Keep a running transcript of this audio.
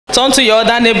Turn to your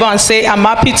other neighbor and say, I'm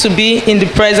happy to be in the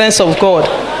presence of God.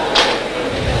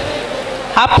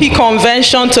 Happy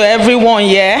convention to everyone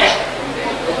here.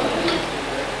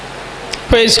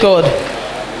 Praise God.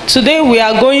 Today we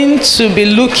are going to be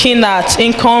looking at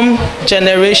income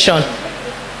generation.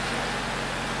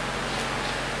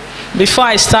 Before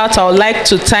I start, I would like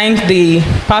to thank the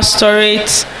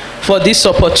pastorate for this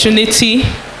opportunity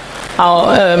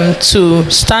to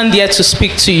stand here to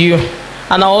speak to you.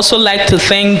 And I also like to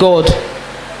thank God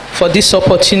for this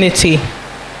opportunity.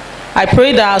 I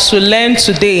pray that as we learn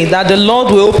today, that the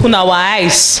Lord will open our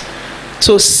eyes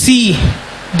to see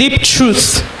deep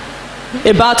truth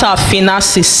about our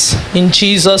finances in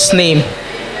Jesus' name.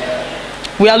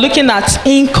 We are looking at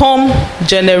income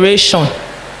generation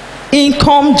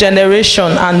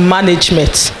and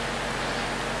management.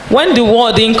 When the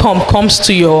word income comes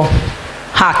to your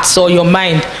heart or your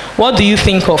mind, what do you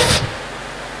think of?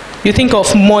 You think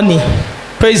of money.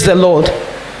 Praise the Lord.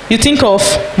 You think of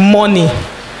money.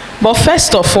 But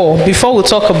first of all, before we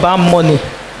talk about money,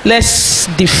 let's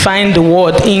define the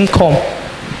word income.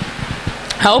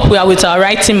 I hope we are with our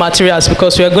writing materials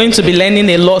because we are going to be learning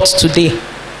a lot today.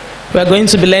 We are going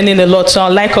to be learning a lot, so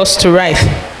I'd like us to write.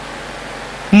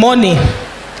 Money,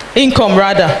 income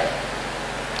rather.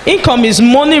 Income is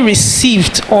money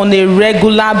received on a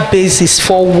regular basis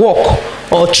for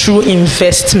work or through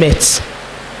investment.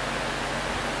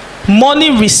 Money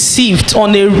received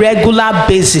on a regular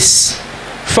basis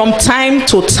from time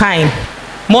to time.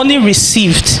 Money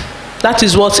received. That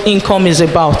is what income is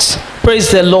about.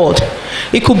 Praise the Lord.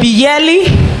 It could be yearly,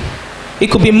 it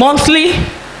could be monthly,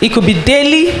 it could be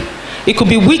daily, it could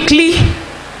be weekly,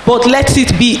 but let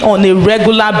it be on a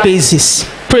regular basis.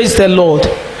 Praise the Lord.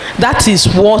 That is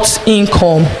what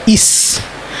income is.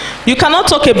 You cannot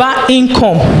talk about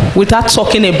income without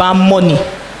talking about money.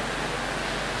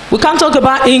 We can't talk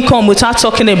about income without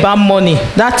talking about money.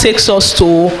 That takes us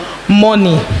to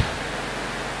money.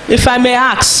 If I may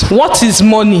ask, what is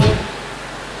money?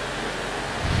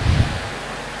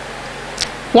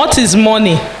 What is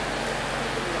money?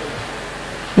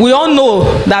 We all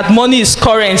know that money is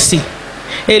currency,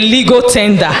 a legal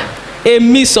tender, a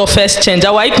means of exchange.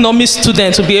 Our economics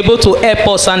students will be able to help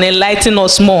us and enlighten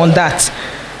us more on that.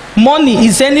 Money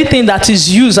is anything that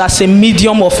is used as a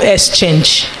medium of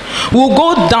exchange. We'll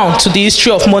go down to the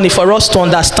history of money for us to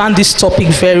understand this topic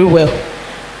very well.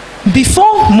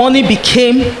 Before money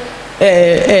became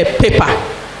a paper,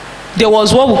 there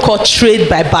was what we call trade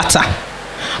by barter.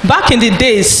 Back in the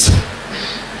days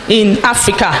in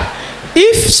Africa,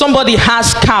 if somebody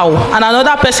has cow and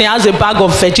another person has a bag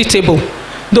of vegetable,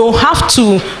 they'll have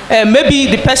to, maybe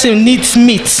the person needs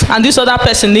meat and this other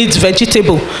person needs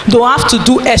vegetable. They'll have to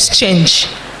do exchange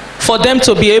for them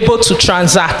to be able to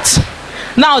transact.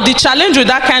 Now, the challenge with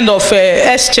that kind of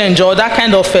exchange or that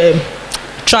kind of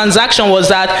transaction was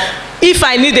that if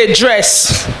I need a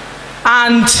dress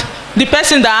and the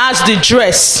person that has the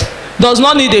dress does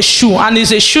not need a shoe and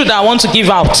it's a shoe that I want to give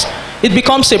out, it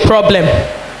becomes a problem.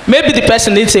 Maybe the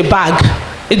person needs a bag.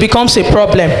 It becomes a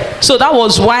problem. So that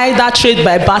was why that trade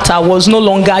by barter was no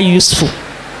longer useful.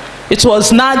 There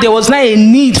was not a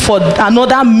need for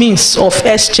another means of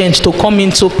exchange to come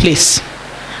into place.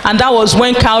 And that was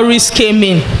when cowries came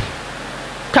in.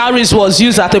 Cowries was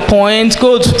used at a point.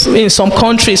 Gold in some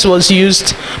countries was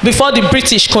used. Before the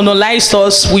British colonized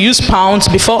us, we used pounds.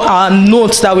 Before our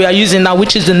notes that we are using now,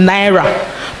 which is the naira.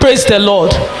 Praise the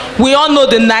Lord. We all know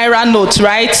the naira note,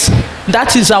 right?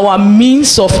 That is our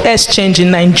means of exchange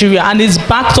in Nigeria, and it's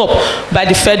backed up by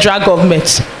the federal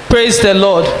government. Praise the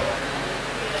Lord.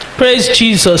 Praise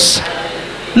Jesus.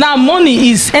 Now,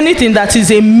 money is anything that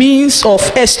is a means of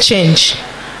exchange,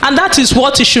 and that is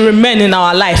what it should remain in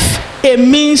our life. A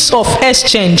means of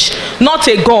exchange, not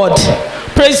a God.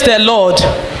 Praise the Lord.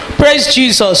 Praise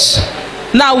Jesus.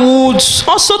 Now, we would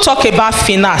also talk about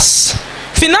finance.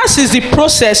 Finance is the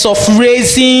process of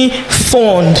raising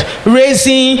fund,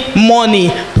 raising money,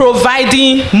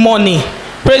 providing money.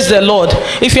 Praise the Lord.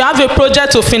 If you have a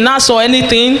project to finance or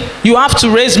anything, you have to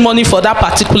raise money for that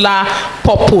particular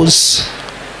purpose.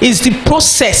 It's the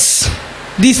process,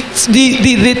 the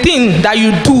thing that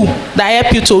you do that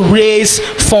help you to raise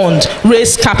fund,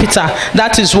 raise capital.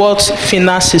 That is what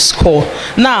finance is called.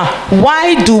 Now,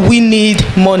 why do we need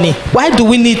money? Why do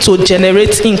we need to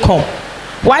generate income?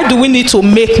 Why do we need to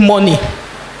make money?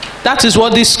 That is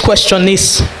what this question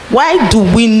is. Why do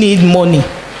we need money?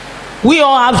 We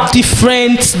all have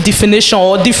different definition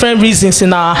or different reasons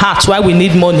in our hearts why we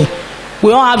need money.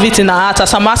 We all have it in our hearts.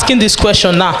 As I'm asking this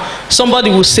question now, somebody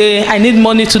will say, I need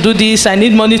money to do this, I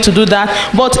need money to do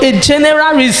that. But a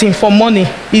general reason for money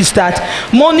is that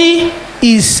money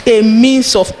is a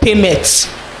means of payment.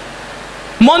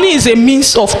 Money is a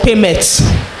means of payment.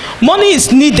 Money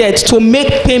is needed to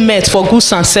make payment for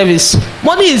goods and service.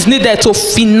 Money is needed to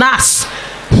finance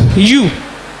you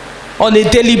on a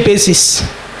daily basis.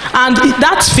 And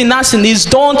that financing is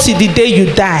done till the day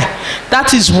you die.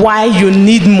 That is why you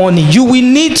need money. You will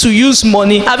need to use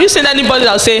money. Have you seen anybody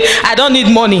that will say, I don't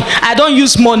need money, I don't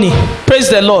use money?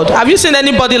 Praise the Lord. Have you seen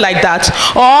anybody like that?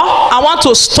 Or, I want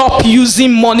to stop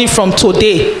using money from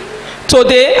today.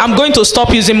 Today, I'm going to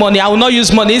stop using money. I will not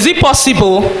use money. Is it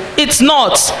possible? It's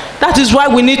not. That is why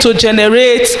we need to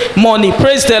generate money.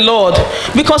 Praise the Lord.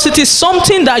 Because it is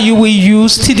something that you will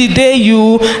use till the day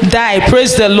you die.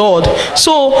 Praise the Lord.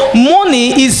 So,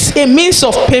 money is a means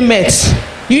of payment.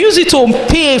 You use it to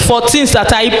pay for things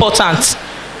that are important.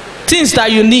 Things that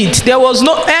you need. There was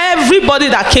no, everybody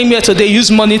that came here today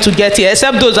used money to get here,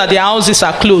 except those that their houses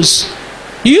are closed.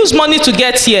 You use money to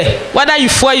get here. Whether you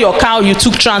fuel your car or you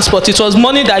took transport, it was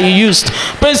money that you used.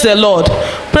 Praise the Lord.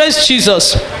 Praise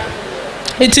Jesus.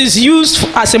 It is used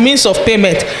as a means of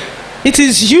payment. It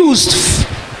is used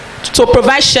to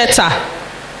provide shelter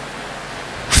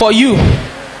for you.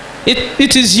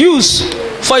 It is used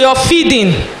for your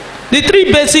feeding. The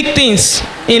three basic things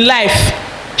in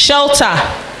life: shelter,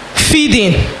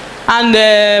 feeding,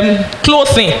 and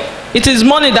clothing. It is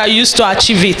money that you use to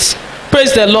achieve it.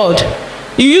 Praise the Lord.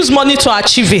 You use money to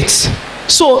achieve it.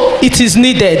 So it is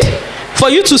needed. For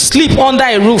you to sleep under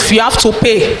a roof, you have to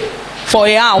pay for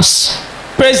a house.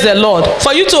 Praise the Lord.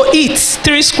 For you to eat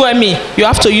 3 square meals, you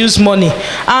have to use money.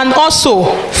 And also,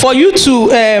 for you to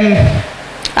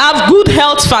have good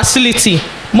health facility,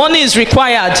 money is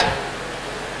required.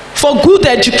 For good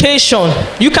education,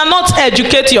 you cannot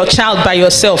educate your child by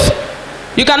yourself.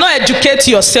 You cannot educate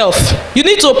yourself. You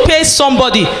need to pay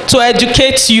somebody to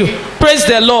educate you. Praise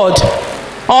the Lord.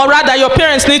 Or rather, your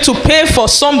parents need to pay for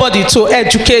somebody to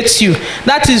educate you.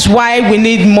 That is why we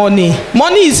need money.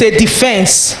 Money is a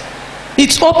defense.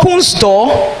 It opens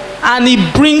door and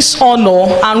it brings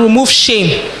honor and removes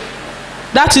shame.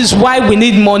 That is why we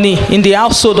need money in the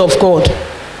household of God.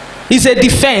 It's a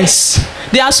defense.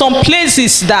 There are some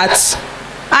places that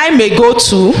I may go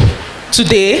to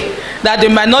today that they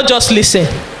might not just listen.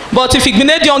 But if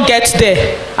Ignatius gets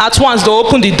there, at once they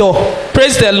open the door.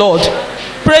 Praise the Lord.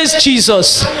 Praise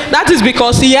Jesus. That is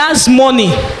because he has money.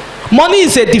 Money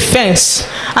is a defense.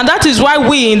 And that is why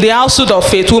we in the household of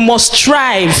faith, we must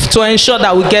strive to ensure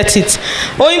that we get it.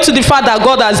 Owing to the fact that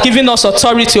God has given us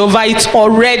authority over it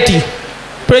already.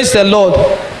 Praise the Lord.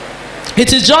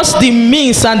 It is just the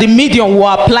means and the medium we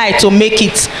apply to make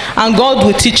it. And God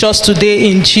will teach us today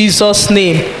in Jesus'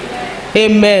 name.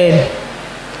 Amen.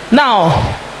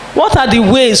 Now, what are the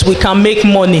ways we can make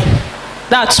money?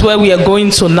 That's where we are going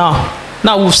to now.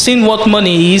 Now, we've seen what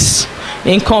money is,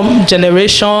 income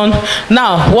generation.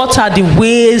 Now, what are the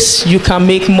ways you can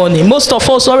make money? Most of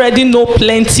us already know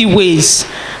plenty ways.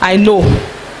 I know.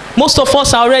 Most of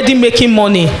us are already making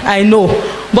money. I know.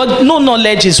 But no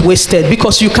knowledge is wasted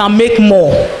because you can make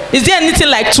more. Is there anything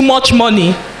like too much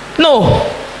money? No.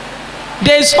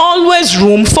 There's always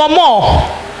room for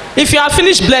more. If you have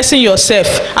finished blessing yourself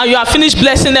and you have finished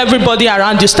blessing everybody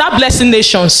around you, start blessing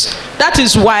nations. That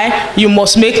is why you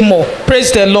must make more.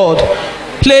 Praise the Lord.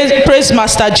 Praise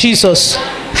Master Jesus.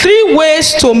 3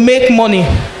 ways to make money.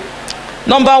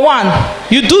 Number 1,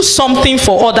 you do something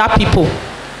for other people.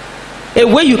 A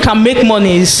way you can make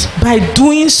money is by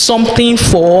doing something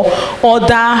for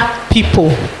other people.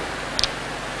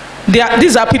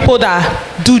 These are people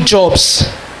that do jobs.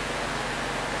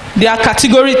 There are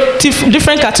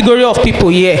different category of people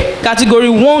here. Category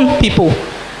 1 people,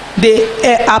 they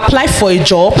apply for a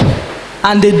job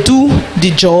and they do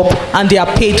the job and they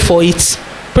are paid for it.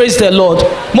 Praise the Lord.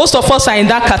 Most of us are in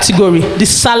that category, the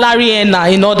salary earner,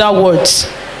 in other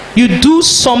words. You do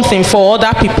something for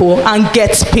other people and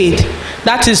get paid.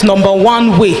 That is number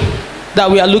 1 way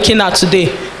that we are looking at today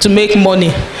to make money.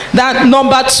 That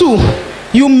number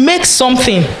 2, you make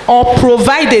something or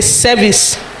provide a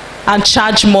service and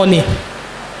charge money.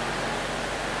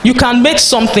 You can make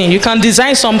something, you can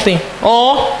design something,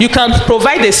 or you can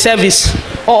provide a service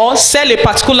or sell a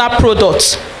particular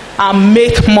product and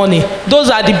make money.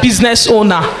 Those are the business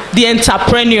owner, the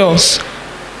entrepreneurs.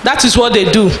 That is what they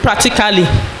do practically.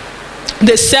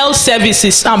 They sell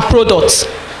services and products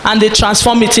and they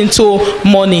transform it into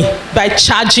money by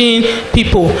charging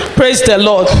people. Praise the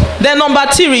Lord. Then number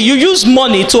 3, you use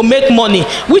money to make money,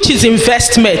 which is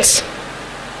investment.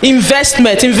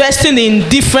 Investing in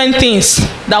different things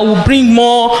that will bring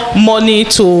more money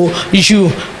to you.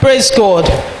 Praise God.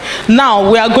 Now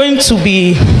we are going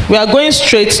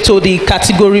straight to the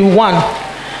category 1.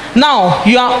 Now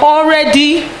you are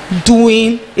already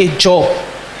doing a job.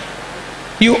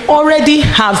 you already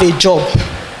have a job.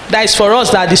 That is for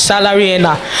us that the salary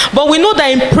earner. But we know that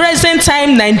in present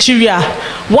time Nigeria,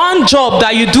 one job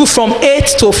that you do from 8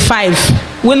 to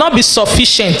 5 will not be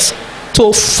sufficient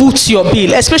to foot your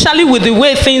bill, especially with the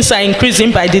way things are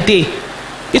increasing by the day.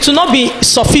 It will not be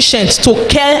sufficient to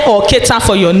care or cater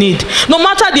for your need, no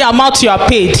matter the amount you are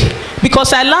paid.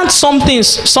 Because I learned some things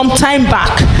some time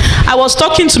back. I was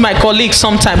talking to my colleague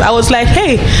sometime. I was like,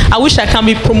 hey, I wish I can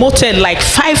be promoted like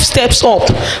 5 steps up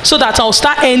so that I'll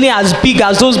start earning as big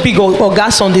as those big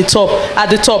ogas on the top,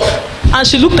 at the top. And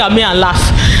she looked at me and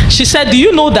laughed. She said, do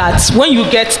you know that when you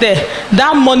get there,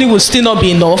 that money will still not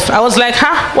be enough? I was like,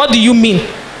 huh? What do you mean?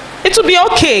 It will be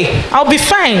okay. I'll be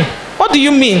fine. What do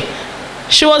you mean?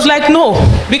 She was like, no,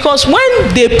 because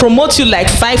when they promote you like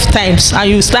 5 times and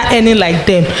you start earning like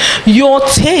them, your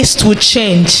taste will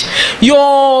change,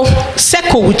 your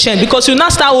circle will change, because you now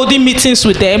start holding meetings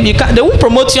with them. They won't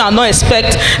promote you and not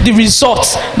expect the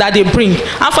results that they bring.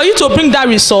 And for you to bring that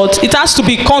result, it has to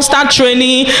be constant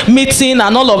training, meeting,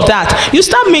 and all of that. You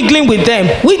start mingling with them.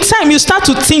 With time, you start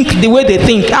to think the way they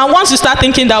think. And once you start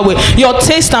thinking that way, your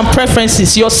taste and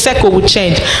preferences, your circle will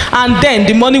change. And then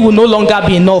the money will no longer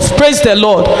be enough. Praise the Lord.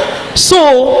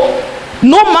 So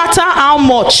no matter how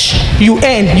much you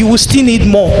earn, you will still need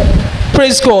more.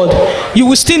 Praise God. You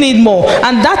will still need more.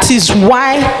 And that is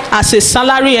why, as a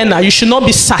salary earner, you should not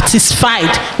be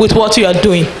satisfied with what you are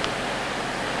doing.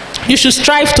 You should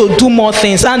strive to do more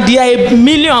things. And there are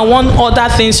 1,000,001 other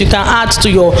things you can add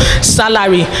to your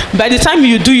salary. By the time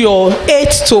you do your 8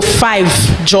 to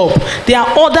 5 job, there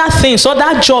are other things,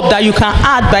 other job that you can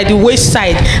add by the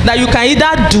wayside, that you can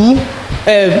either do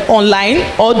online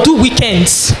or do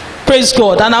weekends. Praise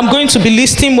God. And I'm going to be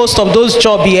listing most of those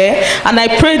jobs here, and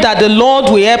I pray that the Lord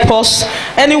will help us.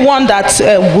 Anyone that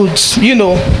would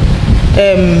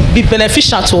be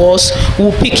beneficial to us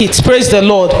will pick it. Praise the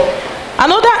Lord.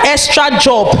 Another extra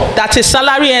job that a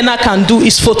salary earner can do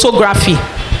is photography.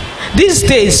 These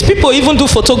days people even do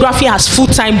photography as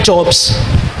full-time jobs.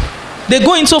 They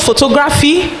go into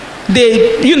photography,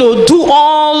 they do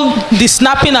all the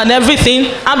snapping and everything,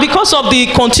 and because of the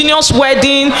continuous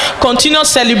wedding, continuous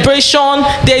celebration,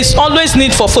 there is always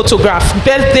need for photograph,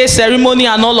 birthday ceremony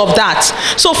and all of that.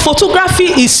 So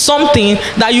photography is something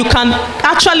that you can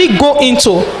actually go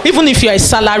into even if you're a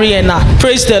salary earner.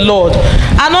 Praise the Lord.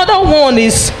 Another one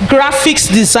is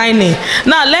graphics designing.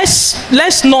 Now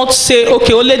let's not say,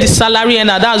 okay, only the salary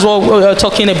earner, that's what we're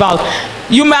talking about.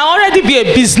 You may already be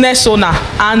a business owner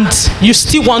and you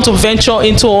still want to venture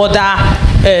into other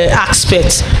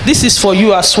aspects. This is for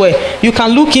you as well. You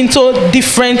can look into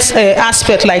different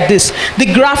aspects like this. The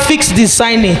graphics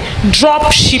designing,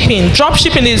 drop shipping. Drop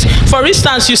shipping is, for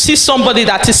instance, you see somebody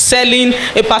that is selling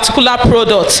a particular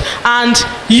product and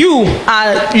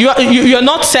you're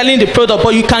not selling the product,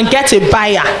 but you can get a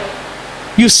buyer.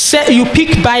 You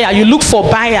pick buyer, you look for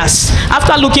buyers.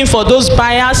 After looking for those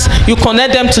buyers, you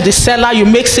connect them to the seller, you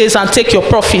make sales and take your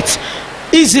profit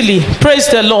easily. Praise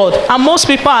the Lord. And most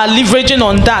people are leveraging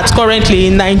on that currently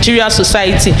in Nigeria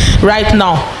society right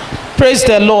now. Praise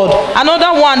the Lord.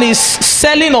 Another one is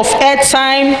selling of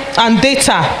airtime and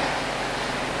data.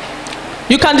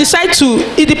 You can decide to,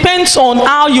 it depends on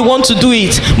how you want to do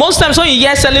it. Most times when you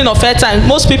hear selling of airtime,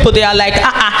 most people, they are like,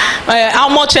 how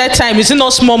much airtime? Is it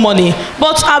not small money?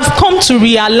 But I've come to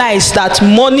realize that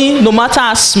money, no matter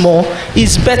how small,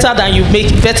 is better than you make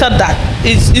it.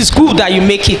 It's good that you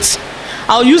make it.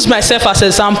 I'll use myself as an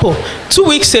example. 2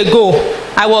 weeks ago,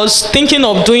 I was thinking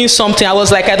of doing something. I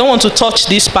was like, I don't want to touch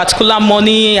this particular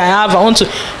money I have.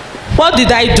 What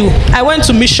did I do? I went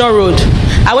to Mission Road.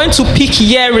 I went to pick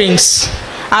earrings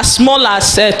as small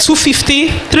as 250,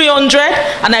 300,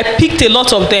 and I picked a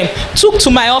lot of them. Took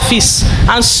to my office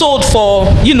and sold for,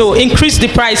 increased the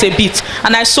price a bit.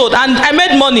 And I sold, and I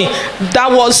made money that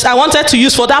I wanted to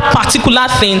use for that particular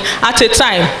thing at a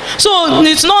time. So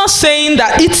it's not saying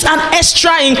that it's an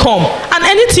extra income. And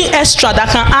anything extra that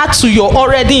can add to your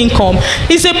already income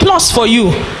is a plus for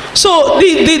you. So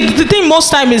the thing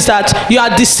most time is that you are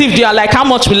deceived. You are like, how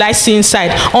much will I see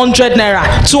inside? 100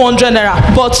 naira, 200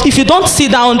 naira. But if you don't see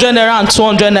that 100 naira and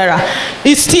 200 naira,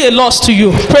 it's still a loss to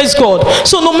you. Praise God.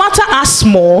 So no matter how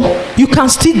small, you can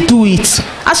still do it.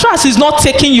 As far as it's not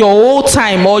taking your whole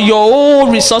time or your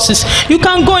whole resources, you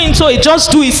can go into it.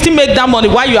 Just do it. Still make that money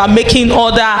while you are making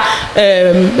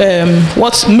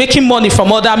making money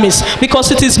from other means.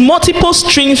 Because it is multiple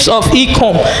streams of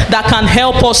income that can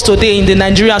help us today in the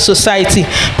Nigerian society.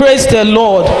 Praise the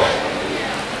Lord.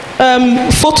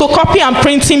 Photocopy and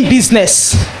printing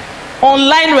business,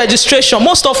 online registration.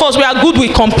 Most of us, we are good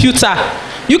with computer.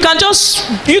 You can just,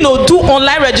 do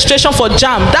online registration for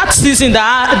JAM. That season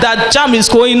that JAM is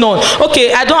going on.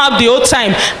 Okay, I don't have the whole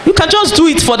time. You can just do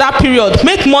it for that period.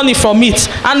 Make money from it.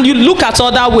 And you look at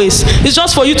other ways. It's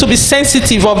just for you to be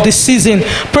sensitive of the season.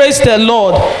 Praise the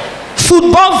Lord.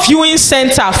 Football viewing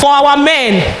center for our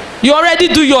men. You already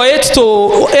do your 8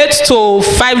 to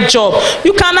 5 job.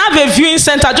 You can have a viewing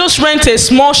center. Just rent a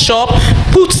small shop,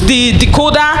 put the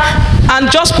decoder,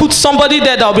 and just put somebody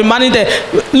there that will be managing there.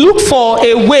 Look for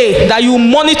a way that you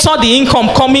monitor the income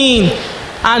coming in,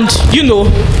 and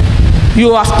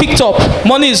you have picked up.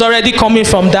 Money is already coming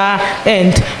from that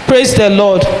end. Praise the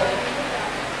Lord.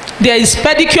 There is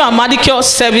pedicure and manicure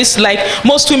service, like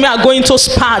most women are going to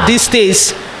spa these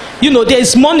days. There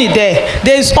is money there.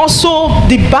 There is also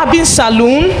the barbing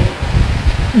salon,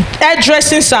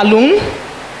 hairdressing salon,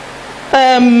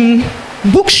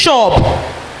 bookshop.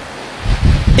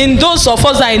 In those of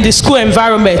us that are in the school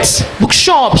environment,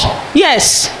 bookshops,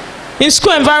 yes. In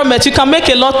school environment, you can make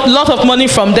a lot of money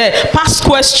from there. Past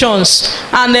questions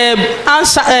and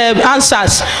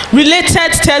answers.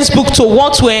 Related textbook to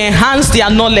what will enhance their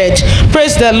knowledge.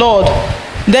 Praise the Lord.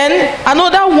 Then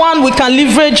another one we can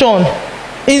leverage on,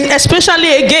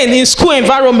 especially again in school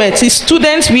environment, is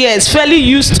students wears fairly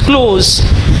used clothes.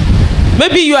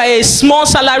 Maybe you are a small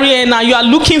salary earner, you are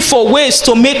looking for ways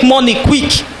to make money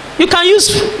quick. You can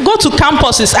go to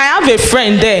campuses. I have a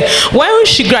friend there. When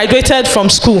she graduated from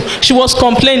school, she was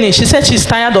complaining. She said she's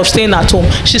tired of staying at home.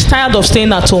 She's tired of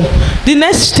staying at home. The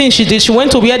next thing she did, she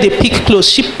went to where they pick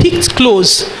clothes. She picked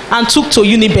clothes and took to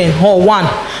Uniben or One.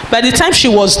 By the time she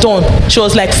was done, she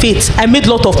was like, Faith, I made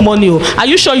a lot of money. Are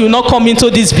you sure you'll not come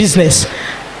into this business?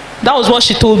 That was what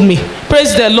she told me.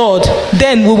 Praise the Lord.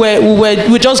 Then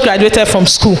we just graduated from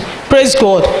school. Praise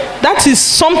God. That is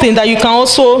something that you can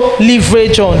also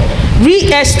leverage on.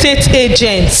 Real estate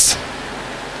agents.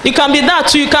 You can be that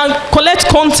too. You can collect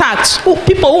contacts.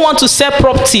 People who want to sell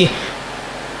property.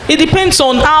 It depends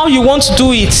on how you want to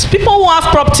do it. People who have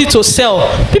property to sell.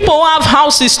 People who have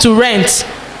houses to rent.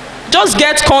 Just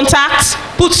get contacts.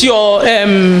 Put your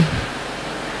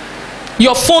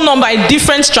phone number in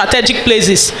different strategic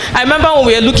places. I remember when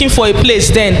we were looking for a place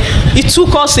then, it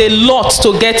took us a lot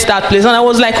to get that place. And I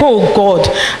was like, oh God,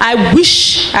 I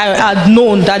wish I had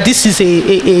known that this is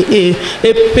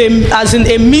as in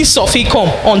a means of income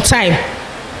on time.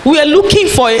 We are looking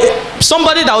for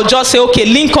somebody that would just say, okay,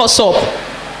 link us up.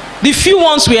 The few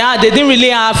ones we had, they didn't really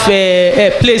have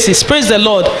places. Praise the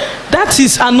Lord. That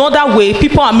is another way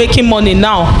people are making money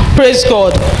now. Praise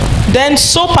God. Then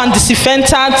soap and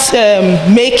disinfectant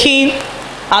making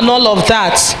and all of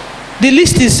that. The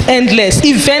list is endless.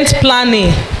 Event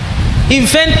planning,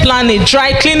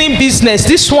 dry cleaning business.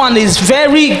 This one is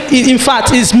in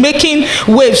fact, is making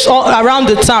waves all around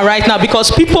the town right now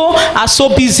because people are so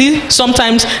busy.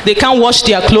 Sometimes they can't wash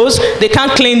their clothes, they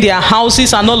can't clean their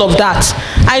houses and all of that.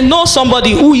 I know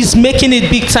somebody who is making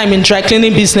it big time in dry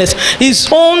cleaning business. His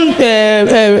own,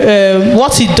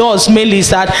 what he does mainly is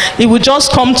that he will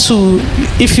just come to,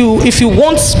 if you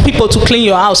want people to clean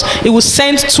your house, he will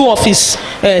send 2 of his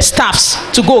staffs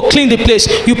to go clean the place.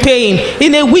 You pay him.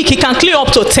 In a week, he can clear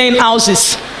up to 10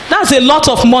 houses. That's a lot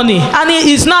of money. And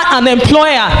he is not an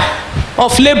employer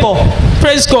of labor.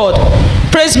 Praise God.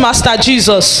 Praise Master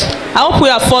Jesus. I hope we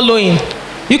are following.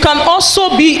 You can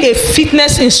also be a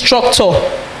fitness instructor.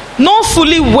 Not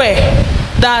fully aware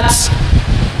that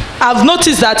I've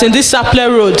noticed that in this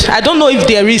Sapler Road, I don't know if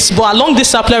there is, but along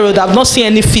this Sapler Road, I've not seen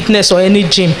any fitness or any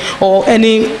gym or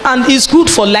any, and it's good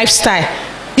for lifestyle.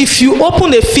 If you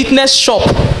open a fitness shop,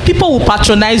 people will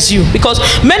patronize you because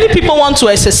many people want to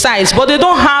exercise, but they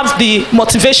don't have the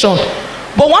motivation.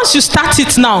 But once you start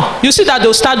it now, you see that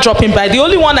they'll start dropping by. The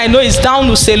only one I know is down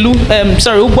Uselu,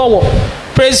 Ubowo.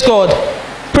 Praise God.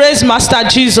 Praise Master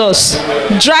Jesus.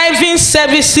 Driving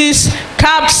services,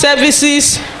 cab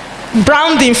services,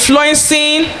 brand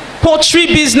influencing, poultry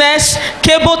business,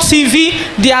 cable TV,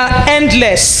 they are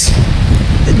endless.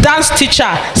 Dance teacher,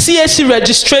 CAC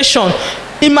registration.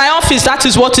 In my office, that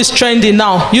is what is trending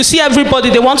now. You see everybody,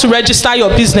 they want to register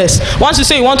your business. Once you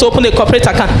say you want to open a corporate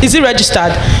account, is it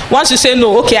registered? Once you say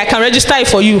no, okay, I can register it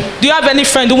for you. Do you have any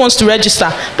friend who wants to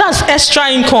register? That's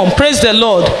extra income. Praise the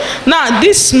Lord. Now,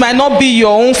 this might not be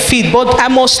your own feed, but I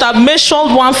must have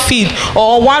measured one feed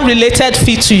or one related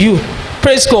feed to you.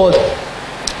 Praise God.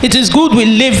 It is good we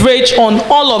leverage on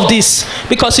all of this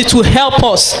because it will help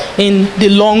us in the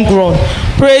long run.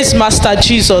 Praise Master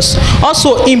Jesus.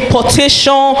 Also,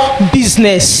 importation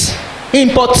business.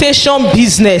 Importation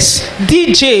business.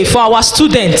 DJ for our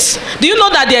students. Do you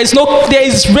know that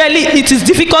it is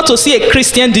difficult to see a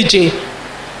Christian DJ?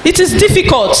 It is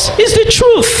difficult. It's the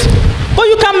truth. But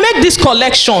you can make this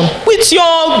collection with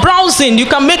your browsing. You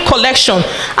can make collection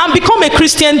and become a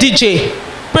Christian DJ.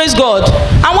 Praise God.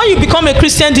 And when you become a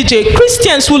Christian DJ,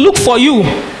 Christians will look for you.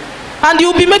 And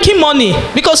you'll be making money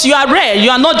because you are rare.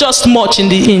 You are not just much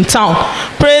in town.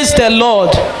 Praise the Lord.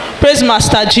 Praise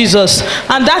Master Jesus.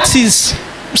 And that is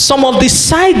some of the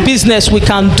side business we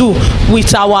can do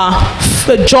with our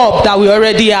job that we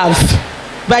already have.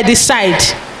 By the side.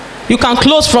 You can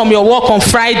close from your work on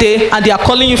Friday and they are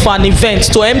calling you for an event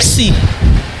to MC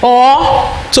or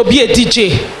to be a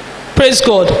DJ. Praise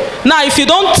God. Now, if you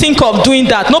don't think of doing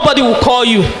that, nobody will call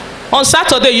you. On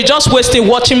Saturday, you just wasting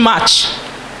watching match,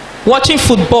 watching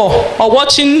football, or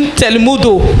watching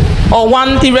Telemundo, or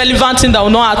one irrelevant thing that will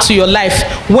not add to your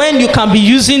life, when you can be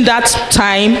using that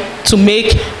time to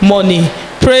make money.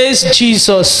 Praise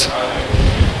Jesus.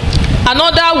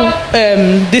 Another,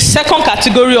 the second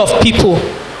category of people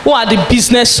who are the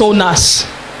business owners.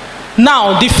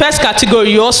 Now, the first category,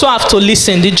 you also have to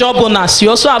listen. The job owners, you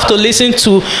also have to listen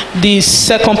to the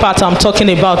second part I'm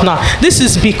talking about now. This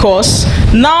is because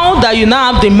now that you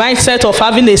now have the mindset of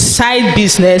having a side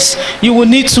business, you will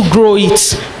need to grow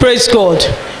it. Praise God.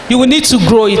 You will need to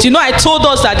grow it. You know, I told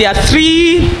us that there are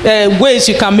three ways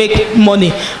you can make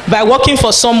money. By working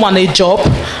for someone a job,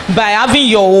 by having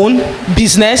your own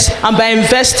business, and by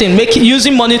investing,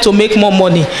 using money to make more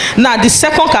money. Now, the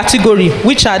second category,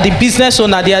 which are the business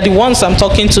owner, they are the ones I'm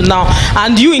talking to now.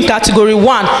 And you in category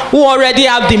one, who already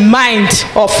have the mind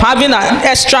of having an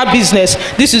extra business,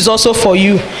 this is also for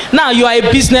you. Now, you are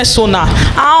a business owner.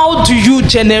 How do you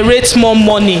generate more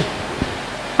money?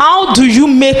 How do you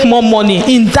make more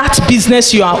money in that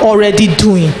business you are already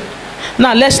doing?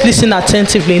 Now, let's listen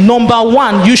attentively. Number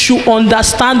one, you should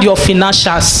understand your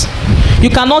financials. You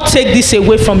cannot take this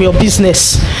away from your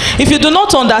business. If you do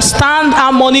not understand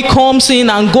how money comes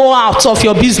in and go out of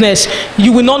your business,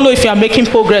 you will not know if you are making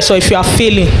progress or if you are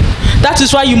failing. That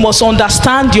is why you must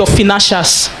understand your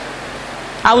financials.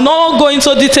 I will not go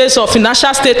into details of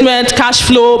financial statement, cash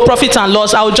flow, profit and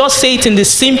loss. I will just say it in the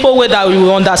simple way that we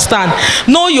will understand.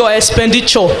 Know your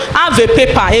expenditure. Have a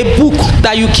paper, a book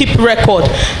that you keep record.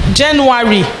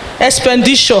 January,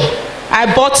 expenditure.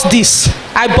 I bought this.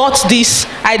 I bought this.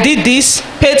 I did this.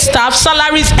 Paid staff,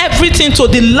 salaries, everything to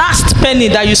the last penny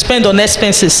that you spend on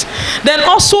expenses. Then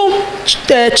also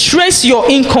trace your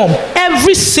income.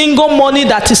 Every single money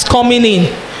that is coming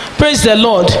in. Praise the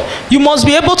Lord. You must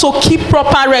be able to keep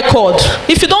proper record.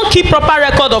 If you don't keep proper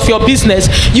record of your business,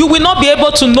 you will not be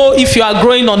able to know if you are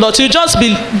growing or not. You'll just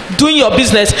be doing your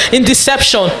business in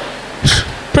deception.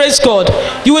 Praise God.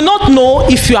 You will not know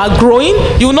if you are growing.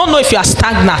 You will not know if you are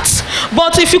stagnant.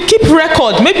 But if you keep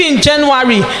record, maybe in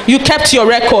January, you kept your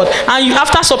record, and you,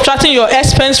 after subtracting your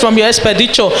expense from your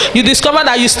expenditure, you discover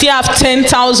that you still have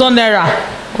 10,000 naira.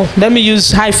 Oh, let me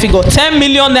use high figure. 10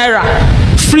 million naira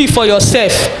free for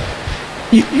yourself.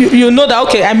 You know that,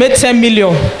 okay, I made 10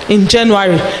 million in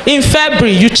January. In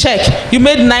February, you check, you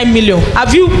made 9 million.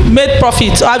 Have you made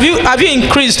profit? Have you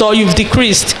increased or you've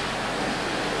decreased?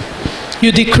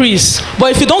 You decrease.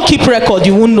 But if you don't keep record,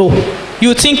 you won't know.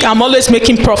 You think I'm always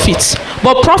making profits.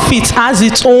 But profit has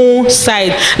its own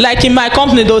side. Like in my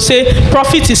company, they'll say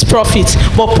profit is profit.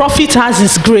 But profit has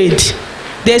its grade.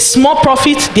 There's small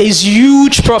profit, there is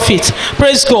huge profit.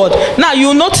 Praise God. Now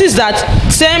you notice that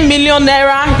 10 million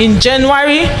naira in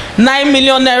January, 9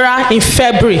 million naira in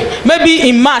February, maybe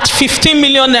in March 15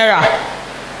 million naira.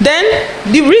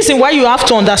 Then the reason why you have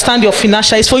to understand your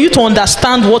financial is for you to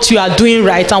understand what you are doing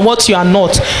right and what you are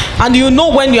not. And you know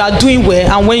when you are doing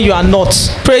well and when you are not.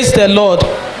 Praise the Lord.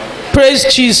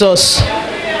 Praise Jesus.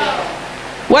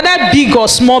 Whether big or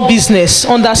small business,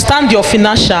 understand your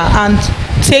financial and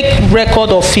take record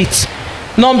of it.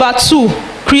 Number two,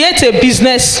 create a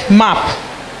business map.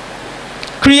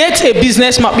 Create a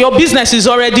business map. Your business is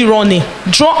already running.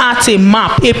 Draw out a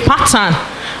map, a pattern.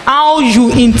 How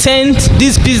you intend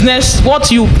this business,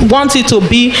 what you want it to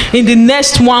be in the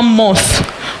next 1 month.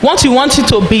 What you want it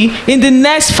to be in the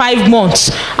next 5 months.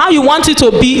 How you want it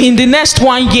to be in the next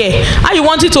 1 year. How you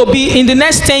want it to be in the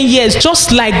next 10 years.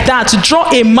 Just like that.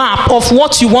 Draw a map of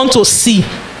what you want to see.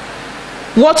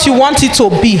 What you want it to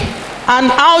be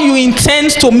and how you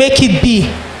intend to make it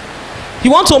be. You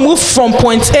want to move from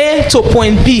point A to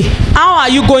point B. How are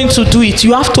you going to do it?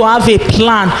 You have to have a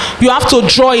plan. You have to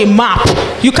draw a map.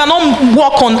 You cannot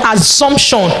work on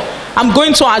assumption. I'm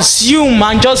going to assume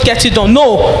and just get it done.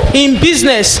 No. In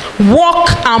business, work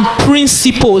and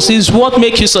principles is what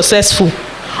makes you successful.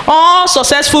 All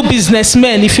successful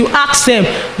businessmen, if you ask them,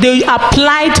 they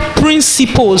applied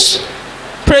principles.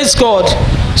 Praise God.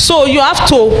 So you have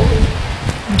to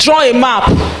draw a map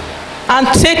and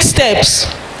take steps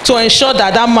to ensure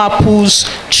that that map pulls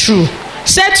true.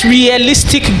 Set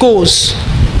realistic goals.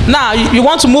 Now, you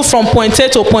want to move from point A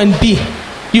to point B.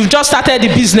 You've just started the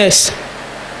business.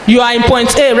 You are in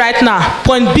point A right now.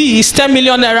 Point B is 10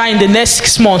 million naira in the next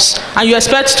 6 months. And you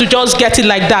expect to just get it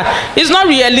like that. It's not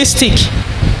realistic.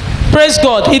 Praise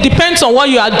God. It depends on what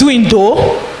you are doing though.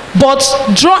 But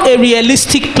draw a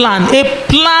realistic plan. A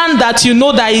plan that you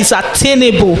know that is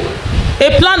attainable.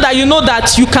 A plan that you know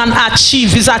that you can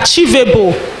achieve, is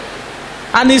achievable.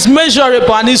 And is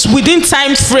measurable and is within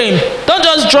time frame. Don't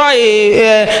just draw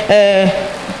a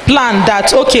plan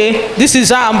that, okay, this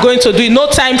is how I'm going to do it. No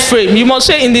time frame. You must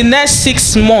say in the next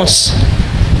 6 months.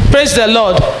 Praise the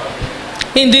Lord.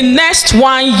 In the next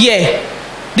 1 year,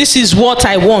 this is what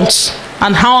I want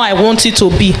and how I want it to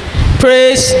be.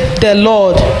 Praise the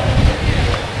Lord.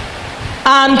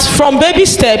 And from baby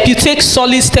step, you take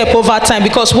solid step over time,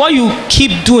 because what you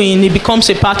keep doing, it becomes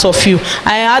a part of you.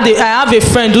 I have a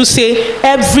friend who say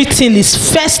everything is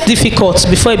first difficult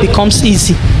before it becomes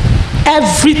easy.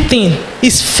 Everything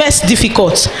is first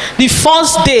difficult. The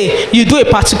first day you do a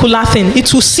particular thing,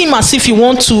 it will seem as if you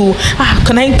want to,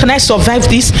 can I survive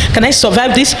this? Can I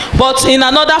survive this? But in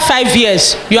another 5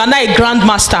 years, you are now a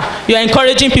grandmaster. You are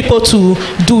encouraging people to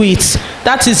do it.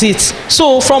 That is it.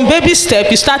 So from baby step,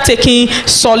 you start taking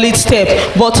solid step,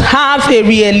 but have a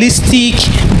realistic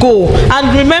goal.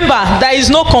 And remember, there is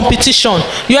no competition.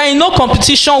 You are in no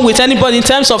competition with anybody in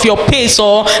terms of your pace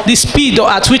or the speed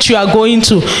at which you are going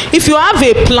to. If you have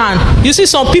a plan, you see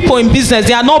some people in business,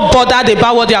 they are not bothered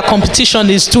about what their competition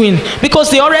is doing, because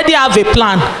they already have a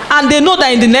plan. And they know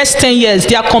that in the next 10 years,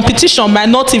 their competition might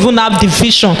not even have the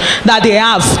vision that they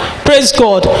have. Praise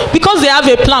God. Because they have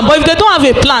a plan. But if they don't have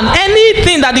a plan,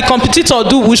 anything that the competitor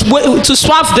do to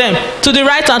swap them to the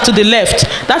right and to the left.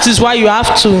 That is why you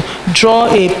have to draw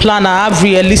a plan and have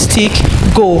realistic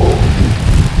goal.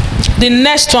 The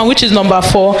next one, which is number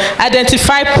 4,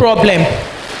 identify problem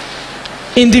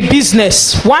in the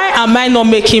business. Why am I not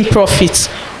making profits?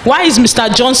 Why is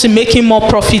Mr. Johnson making more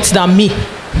profits than me?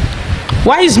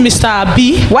 Why is Mr.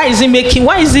 B, why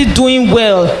is he doing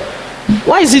well?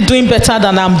 Why is he doing better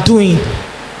than I'm doing?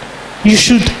 You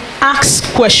should ask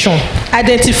question.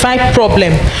 Identify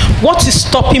problem. What is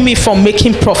stopping me from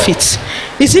making profits?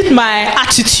 Is it my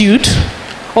attitude?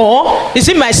 Or is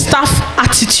it my staff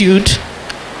attitude?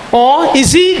 Or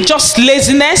is it just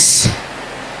laziness?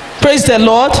 Praise the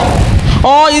Lord.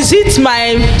 Or is it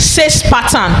my sales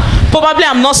pattern? Probably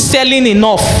I'm not selling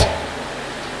enough.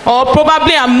 Or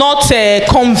probably I'm not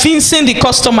convincing the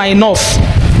customer enough.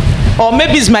 Or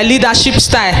maybe it's my leadership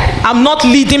style. I'm not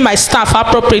leading my staff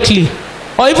appropriately.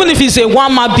 Or even if it's a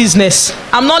one-man business,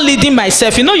 I'm not leading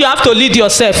myself. You know, you have to lead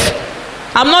yourself.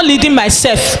 I'm not leading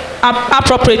myself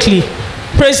appropriately.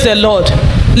 Praise the Lord.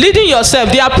 Leading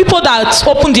yourself. There are people that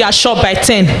open their shop by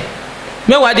 10.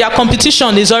 Meanwhile, their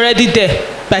competition is already there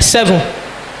by 7.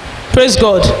 Praise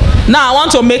God. Now I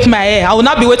want to make my hair. I will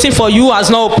not be waiting for you who has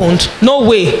not opened. No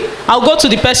way. I'll go to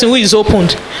the person who is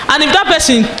opened. And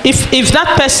if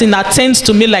that person attends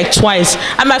to me like twice,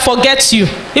 I might forget you,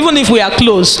 even if we are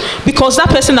close, because that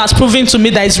person has proven to me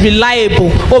that is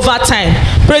reliable over time.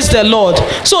 Praise the Lord.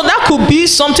 So that could be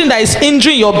something that is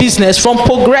hindering your business from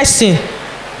progressing.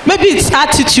 Maybe it's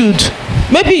attitude.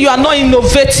 Maybe you are not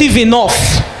innovative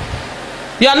enough.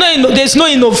 There's no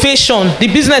innovation. The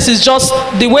business is just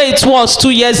the way it was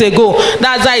 2 years ago.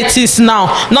 That's how it is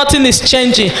now. Nothing is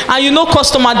changing. And you know,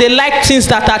 customer, they like things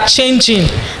that are changing.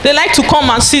 They like to come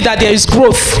and see that there is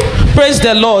growth. Praise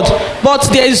the Lord.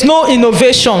 But there is no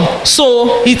innovation.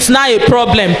 So it's now a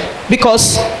problem,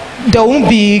 because there won't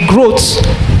be growth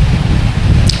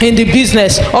in the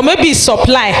business. Or maybe it's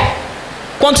supply.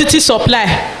 Quantity supply.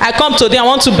 I come today, I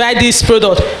want to buy this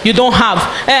product. You don't have.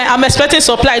 I'm expecting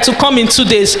supply to come in 2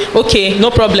 days. Okay, no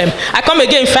problem. I come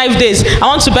again in 5 days. I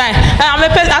want to buy. I'm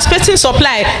expecting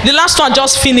supply. The last one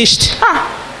just finished.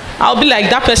 I'll be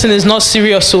like, that person is not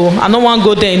serious, so I don't want to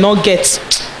go there and not get.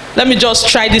 Let me just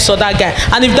try this or that guy.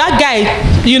 And if that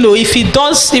guy, you know,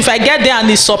 if I get there and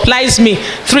he supplies me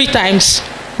 3 times,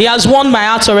 he has won my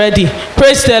heart already.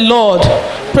 Praise the Lord.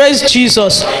 Praise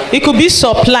Jesus. It could be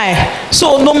supply.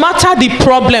 So no matter the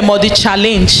problem or the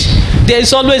challenge, there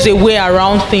is always a way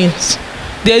around things.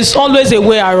 There is always a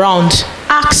way around.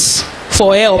 Ask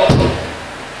for help.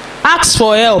 Ask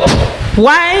for help.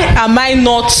 Why am I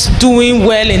not doing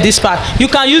well in this part? You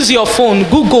can use your phone,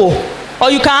 Google. Or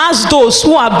you can ask those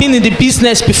who have been in the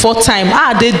business before time.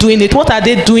 How are they doing it? What are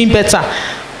they doing better?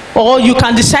 Or you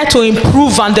can decide to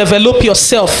improve and develop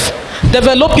yourself.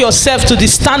 Develop yourself to the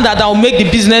standard that will make the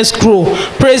business grow.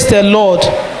 Praise the Lord.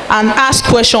 and ask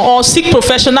questions or seek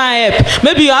professional help.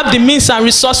 Maybe you have the means and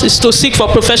resources to seek for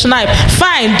professional help.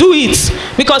 Fine, do it,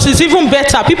 because it's even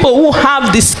better. People who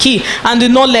have the skill and the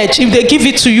knowledge, if they give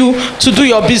it to you to do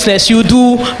your business, you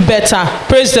do better.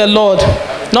 Praise the Lord.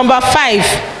 Number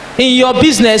 5, in your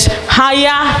business,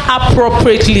 hire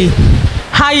appropriately.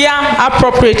 Hire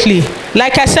appropriately.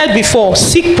 Like I said before,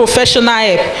 seek professional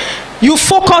help. You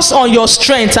focus on your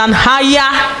strength and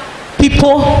hire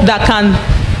people that can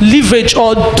leverage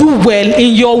or do well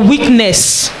in your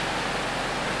weakness.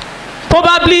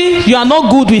 Probably you are not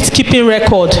good with keeping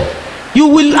record. You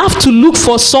will have to look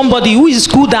for somebody who is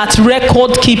good at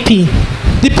record keeping.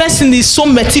 The person is so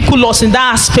meticulous in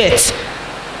that aspect.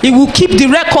 He will keep the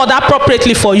record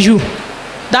appropriately for you.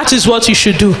 That is what you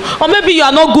should do. Or maybe you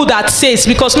are not good at sales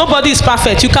because nobody is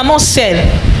perfect. You cannot sell.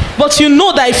 But you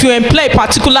know that if you employ a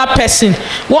particular person,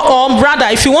 or rather,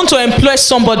 if you want to employ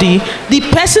somebody, the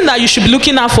person that you should be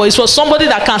looking out for is for somebody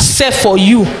that can sell for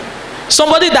you.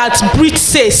 Somebody that breathes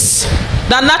sales,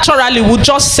 that naturally would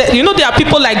just sell. You know, there are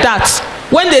people like that.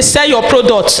 When they sell your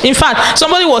product, in fact,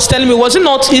 somebody was telling me, was it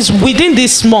not, is within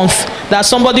this month that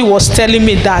somebody was telling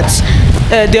me that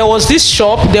there was this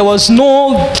shop, there was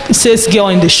no sales girl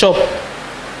in the shop,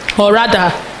 or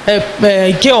rather,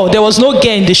 girl, there was no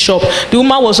girl in the shop. The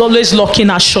woman was always locking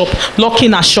her shop.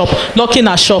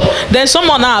 Then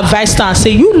someone now advised her and said,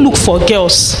 you look for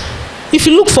girls. If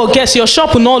you look for girls, your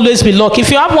shop will not always be locked. If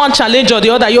you have one challenge or the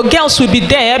other, your girls will be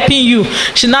there helping you.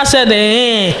 She now said,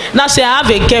 now say, I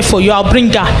have a girl for you, I'll bring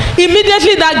her.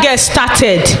 Immediately that girl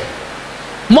started.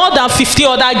 More than 50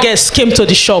 other girls came to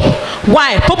the shop.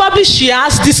 Why? Probably she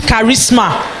has this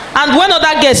charisma. And when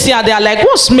other girls see her, they are like,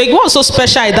 what's so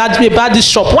special about this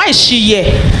shop? Why is she here?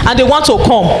 And they want to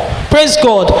come. Praise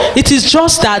God. It is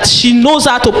just that she knows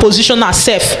how to position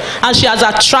herself. And she has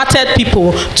attracted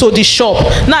people to the shop.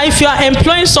 Now, if you are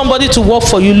employing somebody to work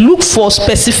for you, look for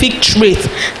specific traits.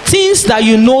 Things that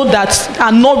you know that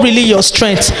are not really your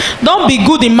strength. Don't be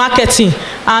good in marketing.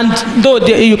 And though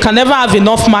you can never have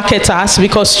enough marketers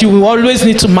because you will always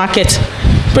need to market.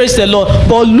 Praise the Lord.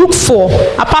 But look for,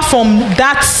 apart from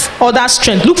that other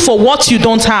strength, look for what you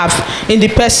don't have in the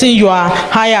person you are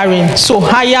hiring. So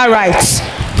hire right.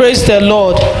 Praise the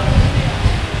Lord.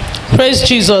 Praise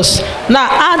Jesus. Now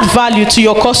add value to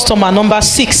your customer. Number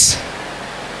 6.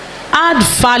 Add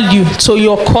value to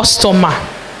your customer.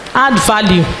 Add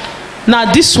value.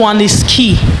 Now this one is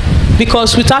key,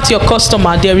 because without your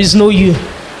customer there is no you.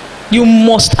 You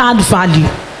must add value.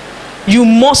 You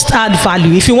must add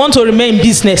value. If you want to remain in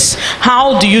business,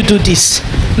 how do you do this?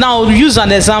 Now, I'll use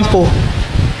an example.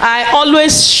 I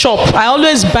always shop. I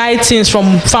always buy things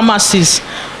from pharmacies.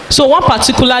 So one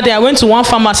particular day, I went to one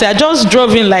pharmacy. I just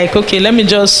drove in like, okay, let me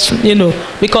just,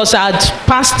 because I had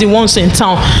passed the ones in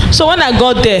town. So when I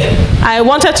got there, I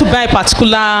wanted to buy a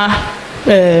particular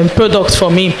product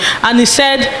from him. And he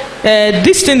said,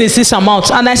 this thing is this amount.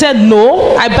 And I said,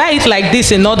 no, I buy it like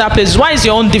this in other places. Why is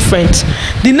your own different?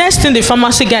 The next thing the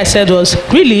pharmacy guy said was,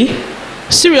 really?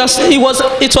 Serious? It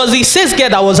was the sales girl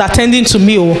that was attending to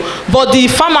me. But the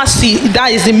pharmacy,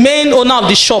 that is the main owner of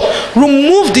the shop,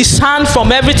 removed his hand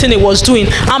from everything he was doing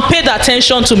and paid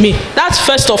attention to me. That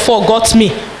first of all got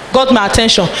my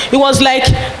attention. It was like,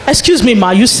 excuse me,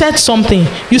 ma, you said something.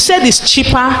 You said it's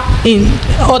cheaper in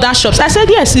other shops. I said,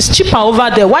 yes, it's cheaper over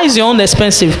there. Why is your own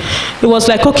expensive? It was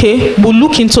like, okay, we'll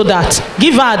look into that.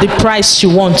 Give her the price she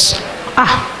wants.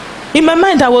 In my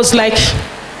mind, I was like,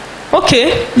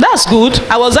 okay, that's good.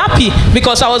 I was happy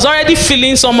because I was already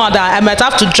feeling somehow that I might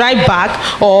have to drive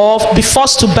back or be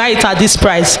forced to buy it at this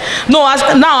price. No,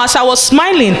 as I was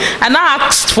smiling, I now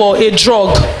asked for a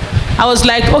drug. I was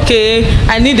like, okay,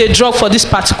 I need a drug for this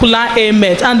particular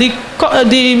ailment. And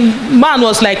the man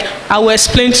was like, I will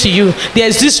explain to you.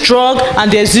 There's this drug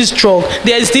and there's this drug.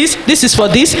 There's this is for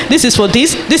this is for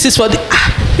this is for this.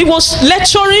 He was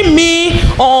lecturing me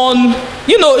on,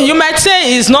 you might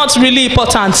say it's not really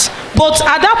important. But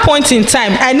at that point in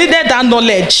time, I needed that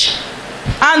knowledge.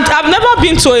 And I've never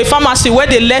been to a pharmacy where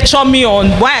they lecture me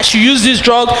on why I should use this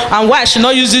drug and why I should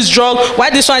not use this drug, why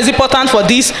this one is important for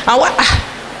this, and why.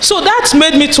 So that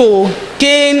made me to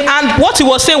gain, and what he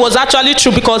was saying was actually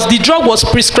true because the drug was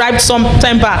prescribed some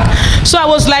time back. So I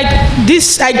was like,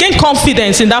 I gained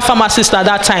confidence in that pharmacist at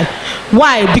that time.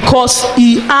 Why? Because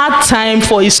he had time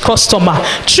for his customer.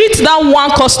 Treat that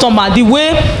one customer the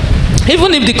way,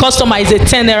 even if the customer is a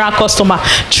 10 naira customer,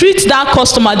 treat that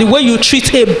customer the way you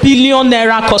treat a billion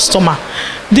naira customer.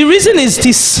 The reason is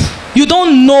this: you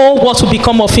don't know what will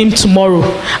become of him tomorrow.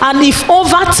 And if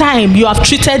over time you have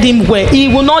treated him well, he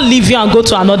will not leave you and go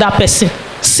to another person.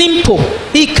 simple.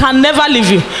 He can never leave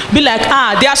you. Be like,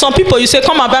 there are some people you say,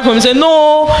 come and buy from me. Say,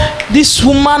 no, this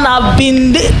woman have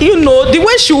been, the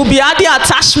way she will be adding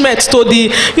attachment to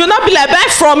you'll not be like, buy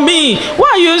from me. Why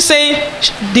are you saying?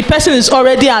 The person is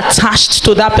already attached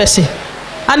to that person.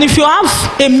 And if you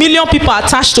have 1 million people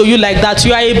attached to you like that,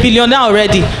 you are a billionaire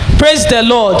already. Praise the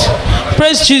Lord.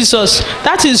 Praise Jesus.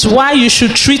 That is why you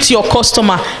should treat your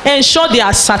customer. Ensure they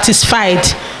are satisfied.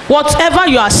 Whatever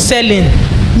you are selling,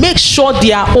 make sure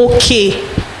they are okay.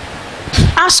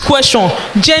 Ask questions.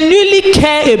 Genuinely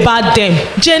care about them.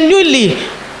 Genuinely.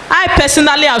 I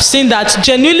personally have seen that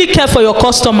genuinely care for your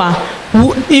customer.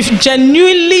 If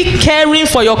genuinely caring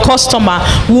for your customer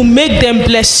will make them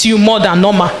bless you more than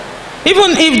normal.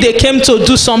 Even if they came to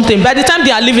do something, by the time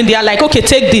they are leaving, they are like, okay,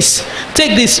 take this,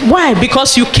 take this. Why?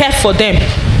 Because you care for them.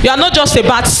 You are not just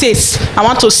about sales. I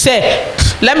want to sell.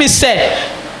 Let me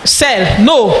sell. Sell.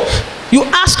 No. You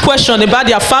ask questions about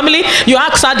their family. You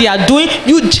ask how they are doing.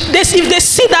 If they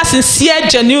see that sincere,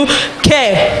 genuine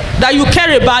care, that you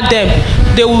care about them,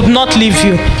 they will not leave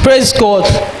you. Praise God.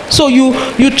 So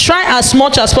you try as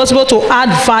much as possible to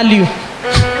add value.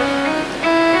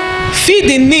 Feed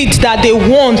the need that they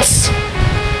want,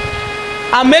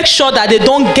 and make sure that they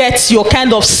don't get your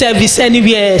kind of service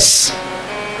anywhere else.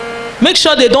 Make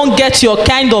sure they don't get your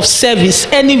kind of service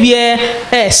anywhere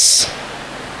else.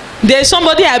 There's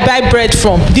somebody I buy bread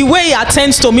from. The way he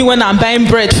attends to me when I'm buying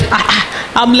bread,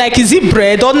 I'm like, is it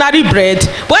bread? Ordinary bread?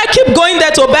 But I keep going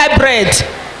there to buy bread.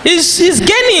 He's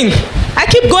gaining. I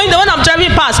keep going there when I'm driving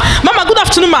past. Mama, good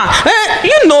afternoon, ma.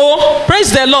 Praise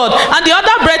the Lord. And the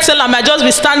other bread seller might just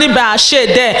be standing by a shade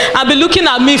there and be looking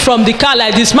at me from the car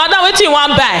like this. Madam, what do you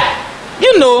want to buy?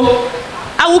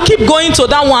 I will keep going to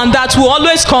that one that will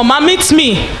always come and meet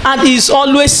me. And he's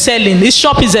always selling. His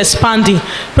shop is expanding.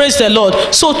 Praise the Lord.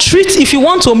 So if you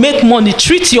want to make money,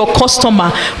 treat your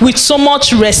customer with so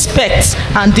much respect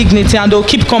and dignity, and they'll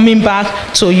keep coming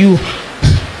back to you.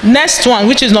 Next one,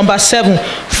 which is number 7.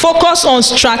 Focus on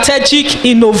strategic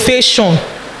innovation.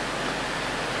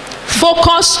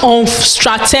 Focus on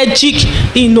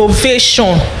strategic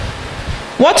innovation.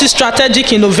 What is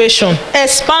strategic innovation?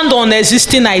 Expand on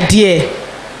existing idea.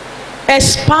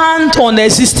 Expand on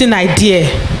existing idea.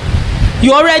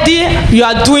 You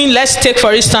are doing, let's take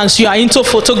for instance, you are into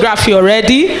photography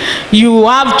already. You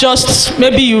have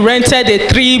maybe you rented a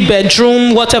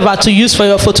 3-bedroom, whatever, to use for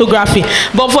your photography.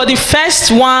 But for the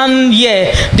first 1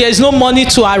 year, there's no money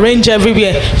to arrange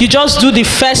everywhere. You just do the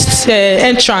first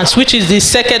entrance, which is the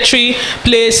secretary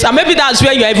place. And maybe that's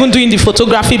where you are even doing the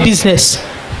photography business.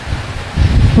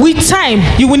 With time,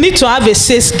 you will need to have a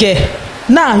sales girl.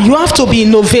 Now, you have to be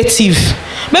innovative.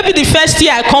 Maybe the first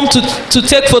year I come to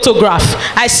take photograph,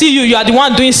 I see you are the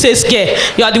one doing sales gear,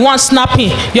 you are the one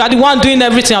snapping, you are the one doing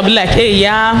everything. I'll be like, hey,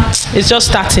 yeah, it's just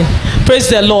starting. Praise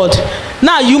the Lord.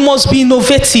 Now you must be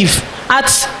innovative. At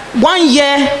 1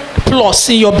 year plus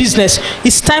in your business,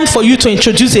 it's time for you to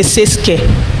introduce a sales gear.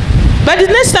 But the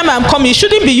next time I'm coming, it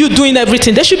shouldn't be you doing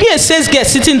everything. There should be a sales girl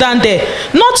sitting down there.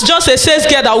 Not just a sales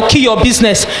girl that will kill your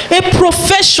business. A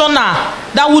professional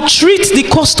that will treat the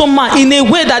customer in a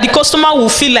way that the customer will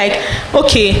feel like,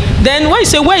 okay, then when you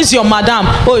say, where is your madam?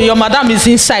 Oh, your madam is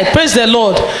inside. Praise the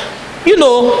Lord.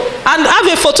 And have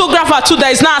a photographer too that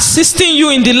is now assisting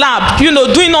you in the lab,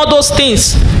 doing all those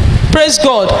things. Praise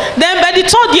God. Then by the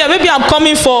 3rd year, maybe I'm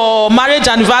coming for marriage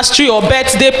anniversary or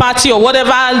birthday party or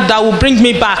whatever that will bring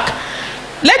me back.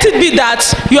 Let it be that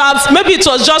you have, maybe it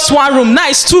was just 1 room, now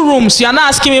it's 2 rooms. You are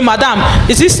not asking me, madam,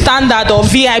 is it standard or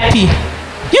VIP?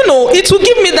 It will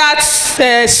give me that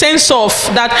sense of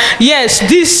that, yes,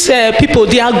 these people,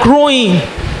 they are growing.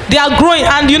 They are growing.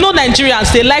 And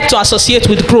Nigerians, they like to associate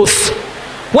with growth.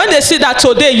 When they see that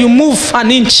today you move an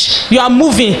inch, you are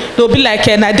moving, they'll be like,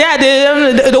 they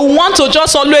want to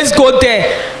just always go there.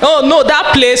 Oh, no,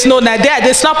 that place, no,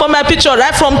 they snap on my picture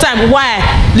right from time. Why?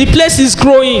 The place is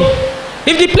growing.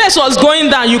 If the place was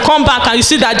going down, you come back and you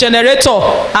see that generator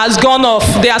has gone off.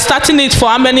 They are starting it for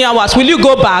how many hours? Will you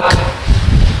go back?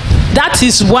 That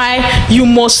is why you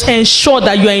must ensure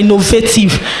that you are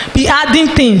innovative. Be adding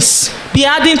things. Be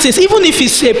adding things. Even if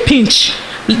it's a pinch.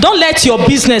 Don't let your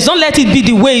business, don't let it be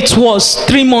the way it was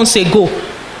 3 months ago.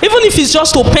 Even if it's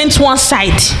just to paint one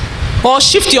side or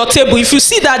shift your table. If you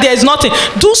see that there is nothing,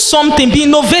 do something. Be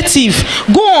innovative.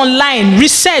 Go online.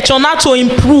 Research on how to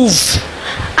improve.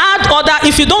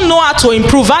 If you don't know how to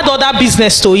improve, add other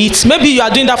business to it. Maybe you are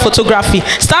doing that photography.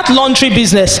 Start laundry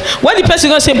business. When the person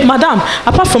is going to say, madam,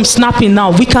 apart from snapping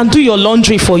now, we can do your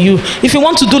laundry for you. If you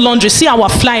want to do laundry, see our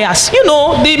flyers.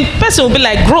 The person will be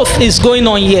like, growth is going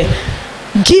on here.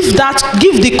 Give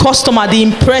the customer the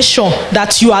impression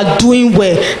that you are doing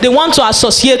well. They want to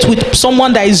associate with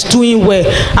someone that is doing well,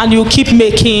 and you keep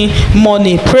making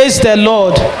money. Praise the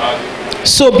Lord.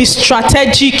 So be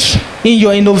strategic in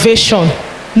your innovation.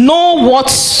 Know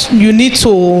what you need to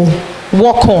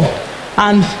work on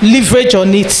and leverage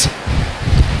on it.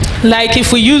 Like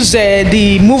if we use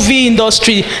the movie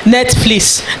industry,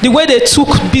 Netflix, the way they took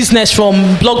business from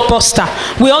Blockbuster,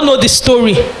 we all know the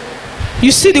story.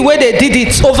 You see the way they did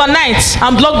it overnight,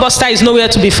 and Blockbuster is nowhere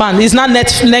to be found. It's not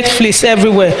Netflix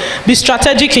everywhere. Be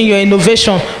strategic in your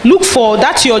innovation. Look for,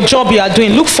 that's your job you are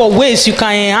doing. Look for ways you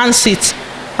can enhance it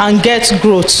and get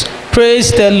growth.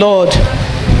 Praise the Lord.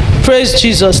 Praise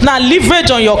Jesus. Now leverage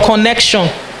on your connection.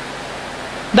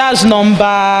 That's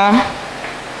number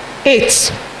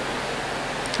 8.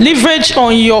 Leverage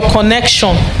on your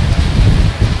connection.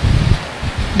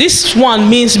 This one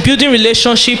means building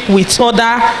relationship with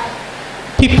other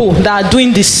people that are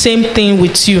doing the same thing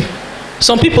with you.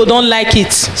 Some people don't like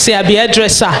it. Say, I be a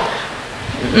hairdresser.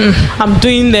 I'm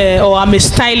doing, or I'm a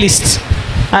stylist.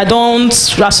 I don't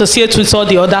associate with all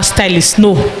the other stylists.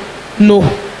 No.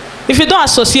 If you don't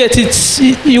associate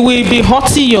it, you will be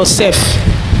hurting yourself.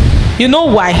 You know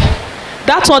why?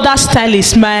 That other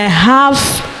stylist might have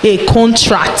a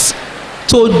contract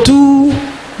to do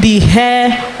the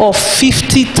hair of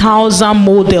 50,000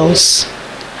 models,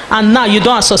 and now you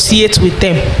don't associate with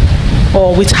them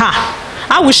or with her.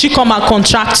 How will she come and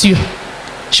contract you?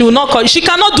 She will not call you. She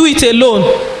cannot do it alone.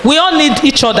 We all need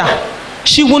each other.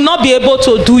 She will not be able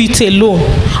to do it alone.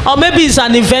 Or maybe it's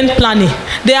an event planning.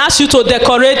 They ask you to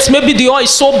decorate. Maybe the hall is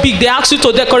so big, they ask you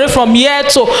to decorate from here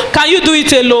to. Can you do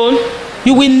it alone?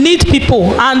 You will need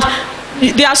people, and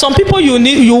there are some people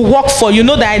you work for. You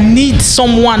know that I need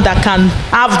someone that can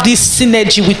have this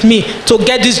synergy with me to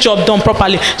get this job done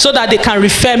properly, so that they can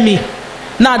refer me.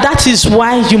 Now that is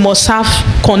why you must have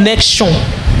connection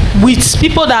with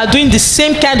people that are doing the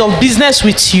same kind of business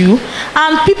with you,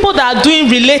 and people that are doing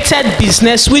related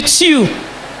business with you.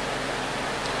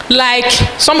 Like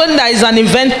somebody that is an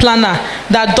event planner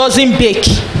that doesn't bake,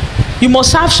 you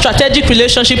must have strategic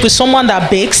relationship with someone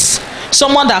that bakes,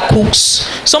 someone that cooks,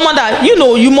 someone that,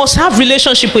 you must have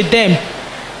relationship with them.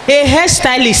 A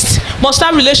hairstylist must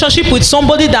have relationship with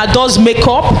somebody that does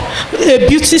makeup, a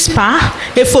beauty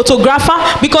spa, a photographer,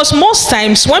 because most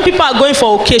times when people are going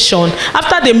for occasion,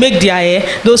 after they make their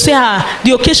hair, they'll say,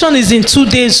 the occasion is in 2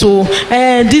 days, so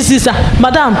this is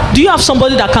madam, do you have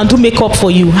somebody that can do makeup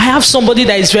for you? I have somebody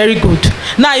that is very good.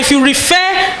 Now if you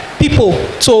refer people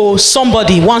to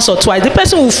somebody once or twice, the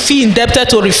person will feel indebted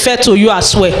to refer to you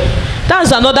as well.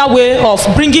 That's another way of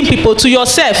bringing people to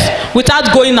yourself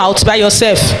without going out by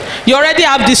yourself. You already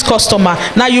have this customer.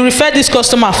 Now you refer this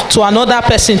customer to another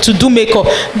person to do makeup.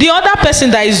 The other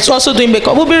person that is also doing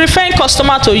makeup will be referring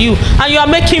customer to you, and you are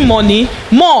making money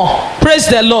more. Praise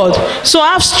the Lord. So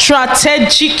have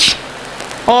strategic,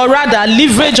 or rather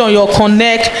leverage on your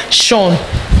connection.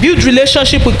 Build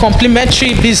relationship with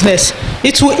complementary business.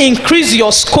 It will increase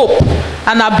your scope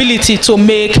and ability to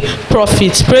make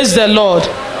profits. Praise the Lord.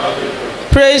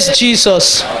 Praise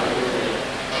Jesus.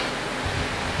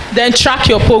 Then track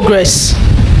your progress.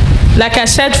 Like I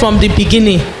said from the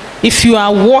beginning, if you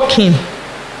are working,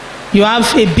 you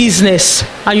have a business,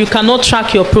 and you cannot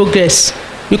track your progress,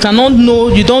 you don't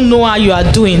know how you are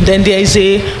doing, then there is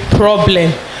a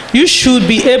problem. You should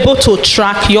be able to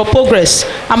track your progress.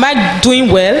 Am I doing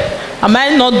well? Am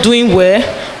I not doing well?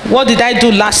 What did I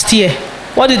do last year?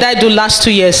 What did I do last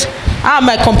 2 years? How are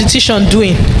my competition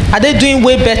doing? Are they doing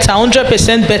way better,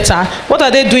 100% better? What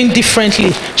are they doing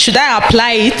differently? Should I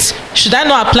apply it? Should I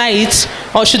not apply it?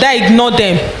 Or should I ignore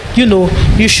them?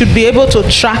 You should be able to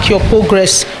track your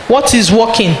progress. What is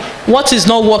working? What is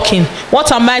not working?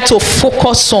 What am I to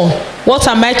focus on? What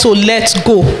am I to let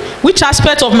go? Which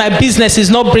aspect of my business is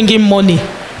not bringing money?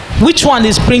 Which one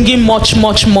is bringing much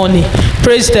money?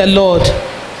 Praise the Lord.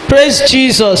 Praise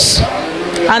Jesus.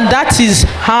 And that is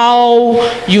how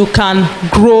you can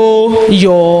grow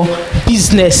your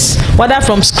business, whether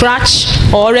from scratch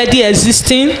or already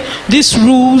existing. These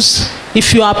rules,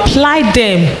 if you apply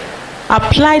them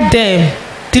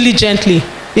diligently,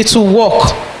 it will work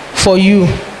for you.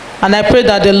 And I pray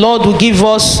that the Lord will give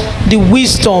us the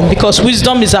wisdom, because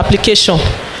wisdom is application.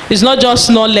 It's not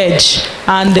just knowledge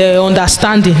and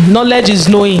understanding. Knowledge is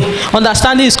knowing.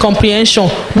 Understanding is comprehension.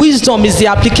 Wisdom is the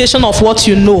application of what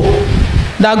you know.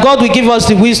 That God will give us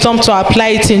the wisdom to apply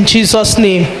it in Jesus'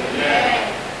 name.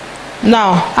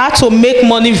 Now, how to make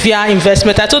money via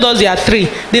investment. I told us there are 3.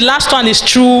 The last one is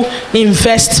through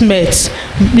investment.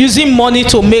 Using money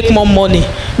to make more money.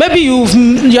 Maybe you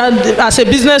are as a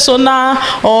business owner,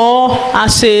 or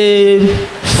as a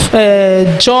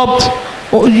job,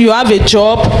 you have a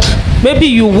job, maybe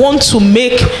you want to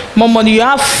make more money, you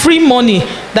have free money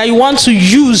that you want to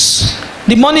use.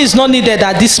 The money is not needed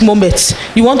at this moment.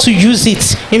 You want to use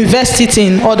it, invest it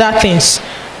in other things.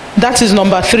 That is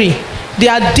number 3.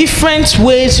 There are different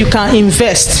ways you can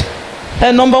invest.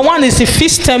 Number 1 is the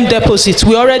fixed term deposit.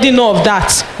 We already know of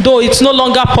that, though it's no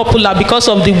longer popular because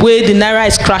of the way the naira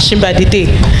is crashing by the day.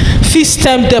 Fixed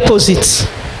term deposit.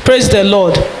 Praise the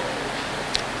Lord.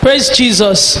 Praise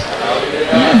Jesus.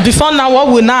 Before now,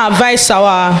 what we now advise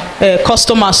our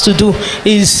customers to do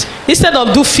is, instead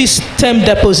of do fixed term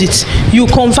deposit, you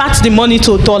convert the money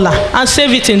to dollar and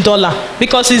save it in dollar,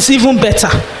 because it's even better.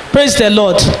 Praise the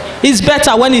Lord. It's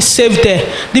better when it's saved there.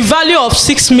 The value of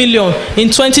 6 million in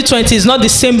 2020 is not the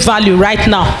same value right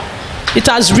now. It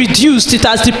has reduced, it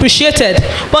has depreciated.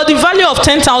 But the value of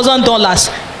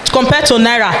 $10,000 compared to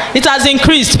naira, it has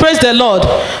increased. Praise the Lord.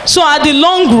 So at the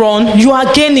long run, you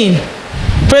are gaining.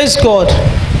 Praise God.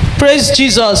 Praise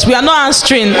Jesus. We are not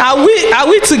answering. Are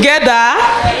we together?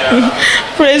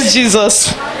 Praise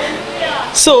Jesus.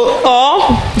 So,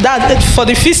 that for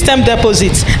the fixed term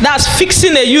deposit, that's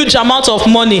fixing a huge amount of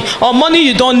money, or money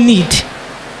you don't need.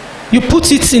 You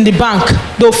put it in the bank,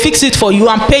 they'll fix it for you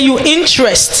and pay you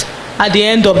interest at the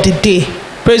end of the day.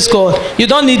 Praise God. You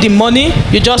don't need the money,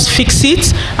 you just fix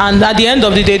it, and at the end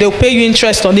of the day, they'll pay you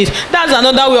interest on it. That's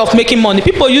another way of making money.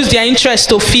 People use their interest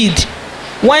to feed.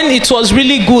 When it was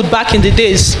really good back in the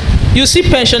days, you see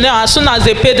pensioners, as soon as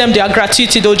they pay them their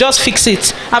gratuity, they'll just fix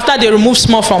it. After they remove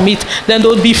small from it, then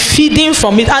they'll be feeding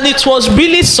from it. And it was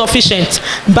really sufficient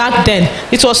back then.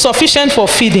 It was sufficient for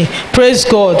feeding. Praise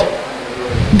God.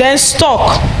 Then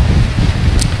stock.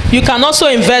 You can also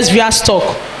invest via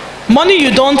stock. Money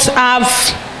you don't have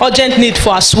urgent need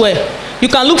for as well. You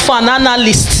can look for an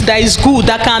analyst that is good,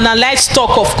 that can analyze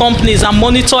stock of companies and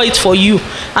monitor it for you.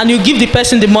 And you give the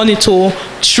person the money to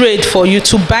trade for you,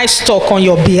 to buy stock on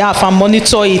your behalf and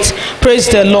monitor it. Praise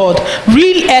the Lord.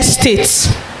 Real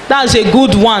estate. That's a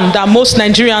good one that most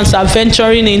Nigerians are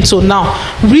venturing into now.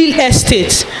 Real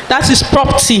estate. That is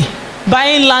property.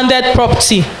 Buying landed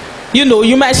property. You know,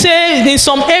 you might say in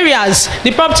some areas,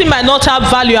 the property might not have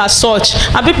value as such.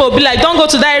 And people will be like, don't go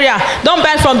to that area. Don't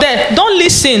buy from there. Don't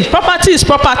listen. Property is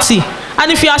property. And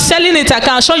if you are selling it, I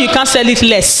can assure you can't sell it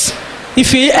less.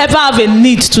 If you ever have a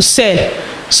need to sell.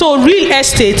 So real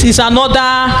estate is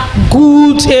another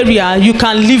good area you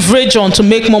can leverage on to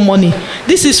make more money.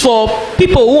 This is for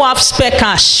people who have spare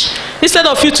cash. Instead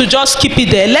of you to just keep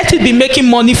it there, let it be making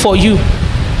money for you.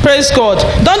 Praise God.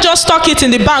 Don't just stock it in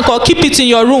the bank or keep it in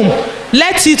your room.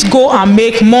 Let it go and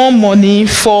make more money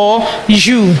for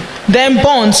you. Then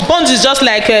bonds. Bonds is just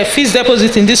like a fixed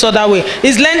deposit in this other way.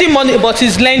 It's lending money, but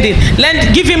it's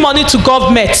giving money to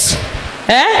governments.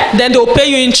 Then they'll pay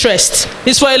you interest.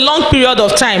 It's for a long period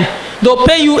of time. They'll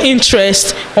pay you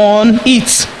interest on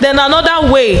it. Then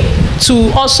another way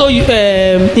to also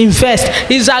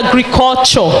invest is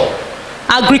agriculture.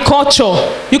 Agriculture.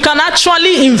 You can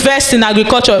actually invest in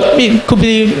agriculture. It could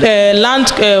be land,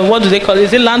 what do they call it?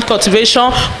 Is it land cultivation,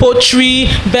 poultry,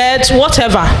 birds,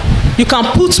 whatever. You can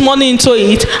put money into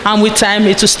it, and with time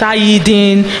it will start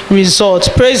yielding results.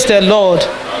 Praise the Lord.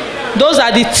 Those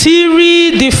are the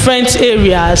 3 different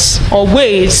areas or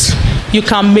ways you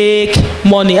can make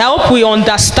money. I hope we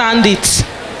understand it.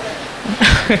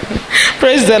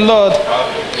 Praise the Lord.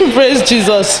 Praise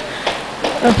Jesus.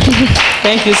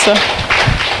 Thank you, sir.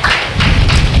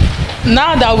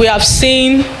 Now that we have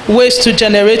seen ways to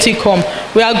generate income,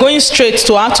 we are going straight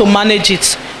to how to manage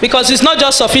it. Because it's not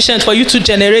just sufficient for you to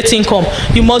generate income.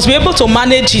 You must be able to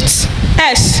manage it.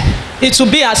 Yes, it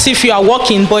will be as if you are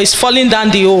working, but it's falling down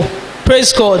the hole.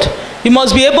 Praise God. You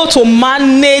must be able to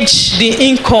manage the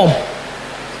income.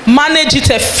 Manage it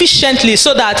efficiently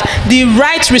so that the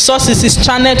right resources is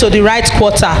channeled to the right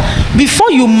quarter.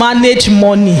 Before you manage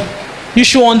money, you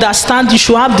should understand, you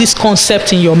should have this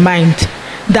concept in your mind.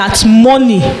 That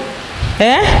money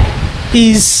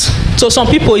is, to some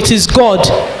people it is God,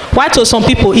 while to some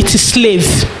people it is slave.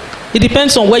 It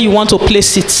depends on where you want to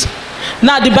place it.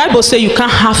 Now the Bible says you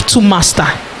can't have 2 masters.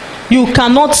 You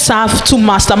cannot serve 2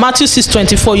 masters. Matthew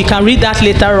 6:24, you can read that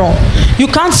later on. You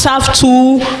can't serve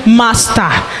 2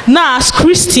 masters. Now as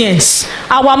Christians,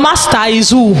 our master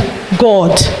is who?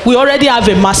 God. We already have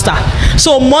a master.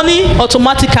 So money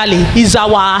automatically is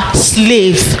our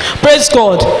slave. Praise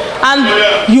God.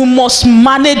 And you must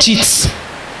manage it.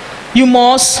 You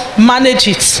must manage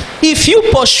it. If you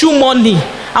pursue money,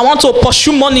 I want to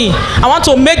pursue money, I want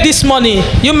to make this money,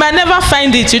 you might never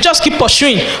find it. You just keep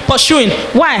pursuing.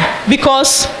 Why?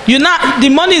 Because the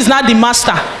money is not the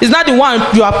master. It's not the one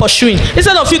you are pursuing.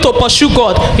 Instead of you to pursue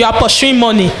God, you are pursuing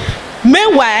money.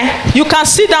 Meanwhile, you can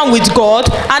sit down with God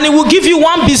and He will give you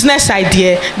one business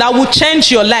idea that will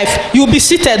change your life. You will be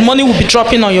seated, money will be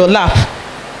dropping on your lap.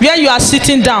 Where you are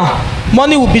sitting down,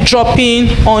 money will be dropping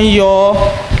on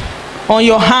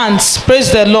your hands.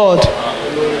 Praise the Lord.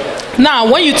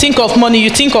 Now, when you think of money, you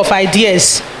think of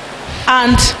ideas.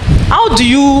 And how do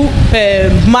you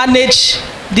manage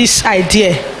this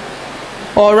idea?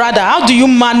 Or rather, how do you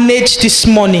manage this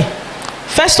money?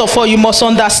 First of all, you must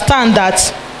understand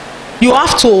that you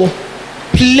have to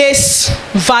place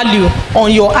value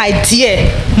on your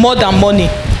idea more than money.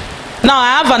 Now,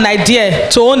 I have an idea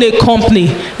to own a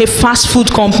company, a fast food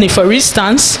company, for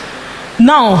instance.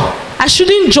 Now, I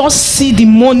shouldn't just see the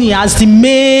money as the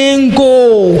main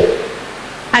goal.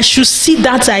 I should see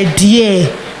that idea,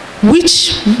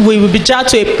 which will be judged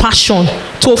to a passion,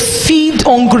 to feed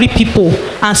hungry people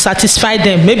and satisfy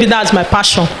them. Maybe that's my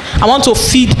passion. I want to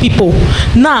feed people.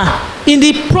 Now, in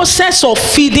the process of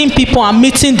feeding people and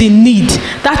meeting the need,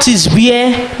 that is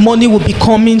where money will be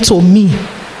coming to me.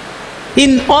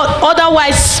 In other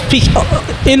words,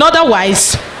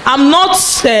 I'm not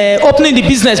opening the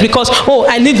business because, oh,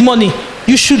 I need money.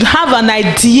 You should have an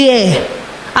idea,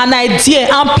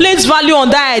 and place value on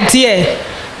that idea.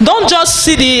 Don't just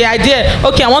see the idea,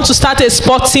 okay, I want to start a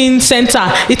sporting center.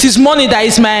 It is money that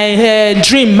is my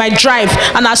dream, my drive.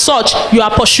 And as such, you are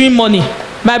pursuing money.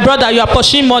 My brother, you are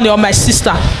pursuing money, or my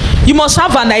sister. You must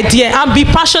have an idea and be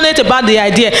passionate about the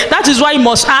idea. That is why you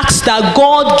must ask that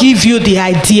God give you the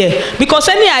idea. Because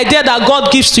any idea that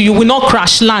God gives to you will not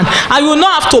crash land. And you will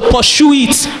not have to pursue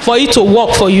it for it to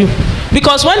work for you.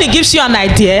 Because when He gives you an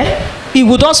idea, He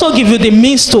would also give you the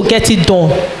means to get it done.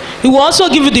 He will also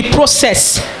give you the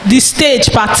process, the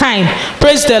stage per time.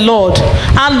 Praise the Lord.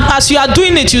 And as you are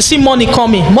doing it, you see money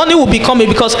coming. Money will be coming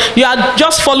because you are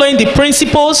just following the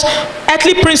principles,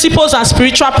 earthly principles and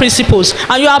spiritual principles.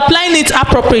 And you are applying it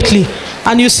appropriately.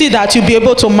 And you see that you'll be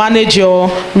able to manage your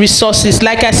resources.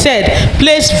 Like I said,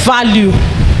 place value.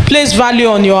 Place value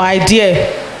on your idea.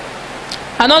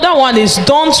 Another one is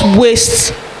don't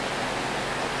waste.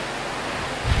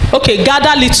 Okay,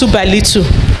 gather little by little.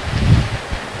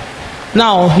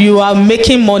 Now, you are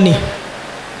making money.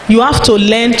 You have to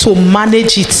learn to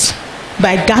manage it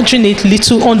by gathering it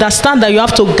little. Understand that you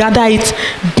have to gather it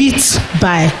bit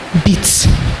by bit.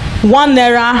 1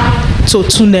 naira to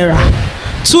 2 naira.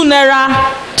 2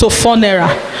 naira to 4 naira.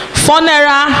 4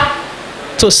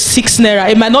 naira to 6 naira.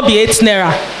 It might not be 8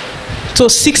 naira. To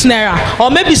 6 naira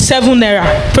or maybe 7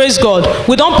 naira. Praise God.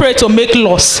 We don't pray to make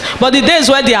loss, but the days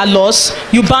where they are lost,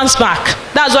 you bounce back.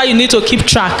 That's why you need to keep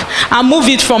track and move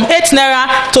it from 8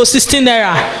 naira to 16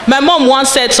 naira. My mom once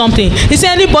said something. He said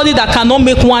anybody that cannot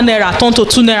make 1 naira turn to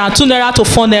 2 naira, 2 naira to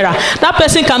 4 naira, that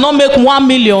person cannot make 1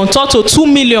 million turn to 2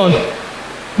 million,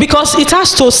 because it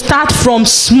has to start from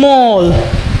small,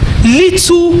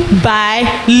 little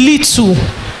by little.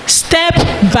 Step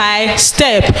by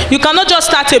step. You cannot just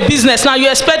start a business now you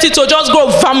expect it to just go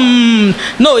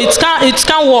no, it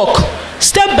can't work.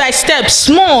 Step by step,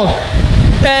 small.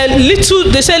 Little,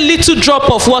 they say little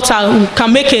drop of water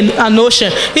can make an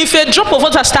ocean. If a drop of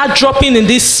water start dropping in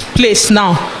this place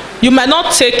now, you might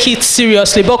not take it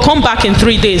seriously, but come back in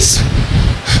 3 days.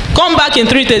 Come back in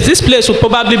 3 days, this place will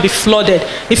probably be flooded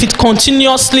if it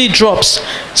continuously drops.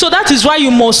 So that is why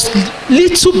you must,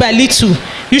 little by little,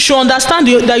 you should understand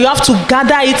that you have to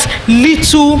gather it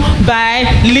little by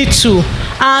little.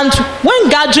 And when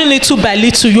gathering little by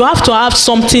little, you have to have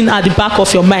something at the back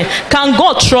of your mind. Can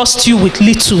God trust you with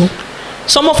little?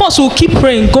 Some of us will keep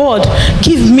praying, God,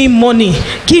 give me money,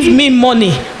 give me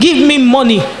money, give me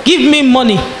money, give me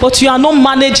money. But you are not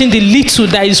managing the little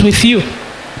that is with you.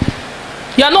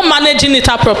 You are not managing it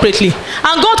appropriately.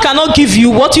 And God cannot give you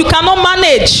what you cannot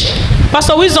manage.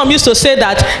 Pastor Wisdom used to say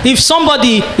that if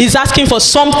somebody is asking for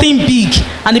something big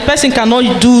and the person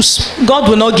cannot do, God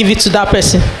will not give it to that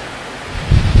person.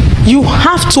 You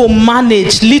have to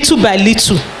manage little by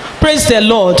little. Praise the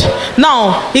Lord.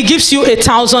 Now, He gives you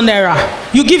 1,000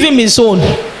 naira. You give Him His own.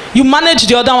 You manage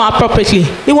the other one appropriately.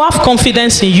 He will have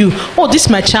confidence in you. Oh, this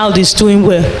my child is doing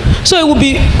well. So it will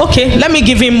be, okay, let me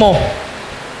give him more.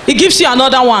 He gives you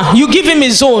another one. You give him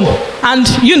his own. And,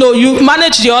 you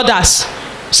manage the others.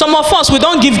 Some of us, we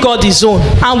don't give God His own.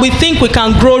 And we think we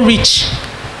can grow rich.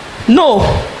 No.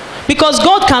 Because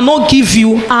God cannot give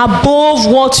you above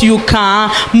what you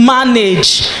can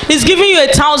manage. He's giving you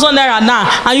 1,000 naira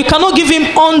now. And you cannot give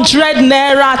Him 100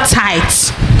 naira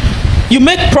tithes. You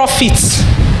make profits.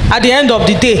 At the end of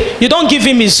the day, you don't give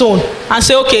Him His own and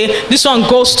say, okay, this one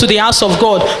goes to the house of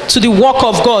God, to the work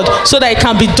of God, so that it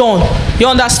can be done. You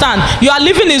understand? You are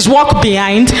leaving His work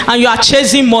behind and you are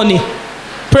chasing money.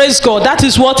 Praise God. That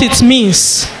is what it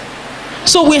means.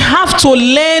 So we have to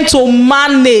learn to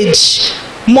manage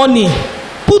money.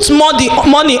 Put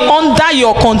money under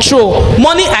your control.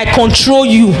 Money, I control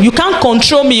you. You can't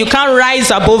control me. You can't rise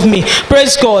above me.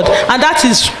 Praise God. And that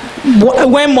is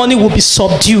when money will be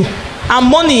subdued. And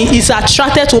money is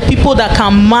attracted to people that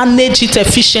can manage it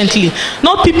efficiently.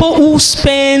 Not people who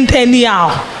spend anyhow.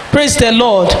 Praise the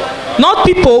Lord. Not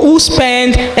people who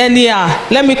spend anyhow.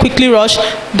 Let me quickly rush.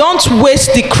 Don't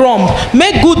waste the crumb.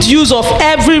 Make good use of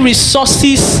every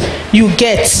resources you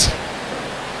get.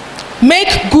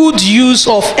 Make good use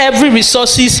of every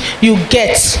resources you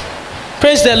get.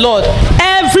 Praise the Lord.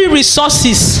 Every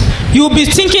resources. You'll be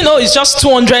thinking, oh, it's just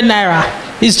 200 naira.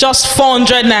 It's just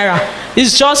 400 naira.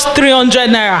 It's just 300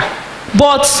 naira.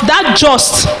 But that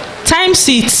just times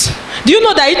it. Do you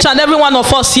know that each and every one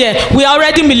of us here, we are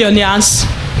already millionaires?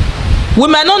 We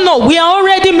might not know. We are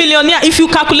already millionaires. If you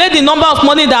calculate the number of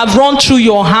money that have run through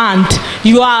your hand,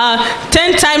 you are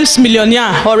 10 times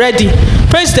millionaire already.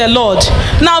 Praise the Lord.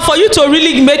 Now, for you to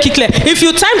really make it clear, if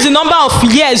you times the number of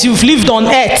years you've lived on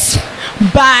earth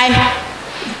by,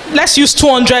 let's use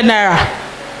 200 naira.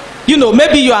 You know,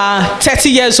 maybe you are 30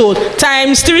 years old,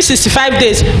 times 365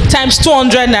 days, times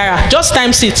 200 naira. Just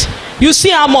times it. You see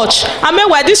how much. And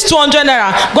meanwhile, this 200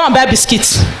 naira, go and buy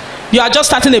biscuits. You are just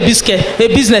starting a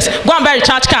business. Go and buy a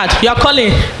recharge card. You are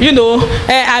calling, you know,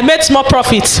 I made small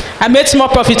profit. I made small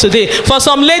profit today. For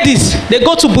some ladies, they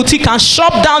go to boutique and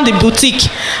shop down the boutique.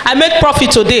 I made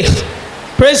profit today.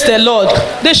 Praise the Lord.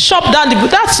 They shop down the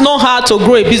boutique. That's not how to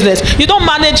grow a business. You don't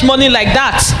manage money like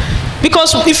that.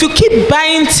 Because if you keep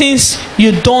buying things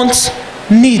you don't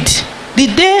need, the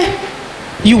day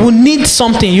you will need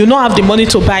something, you don't have the money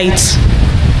to buy it.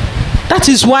 That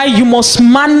is why you must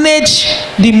manage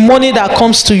the money that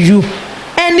comes to you.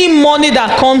 Any money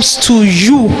that comes to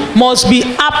you must be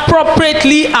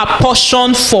appropriately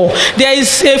apportioned for. There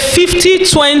is a 50,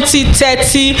 20,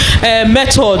 30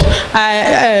 method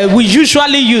we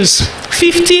usually use.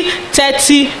 50,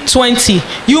 30, 20.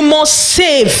 You must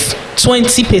save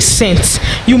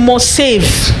 20%. You must save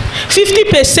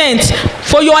 50%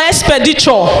 for your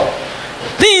expenditure.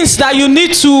 Things that you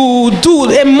need to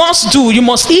do, a must do. You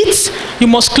must eat, you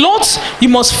must clothe, you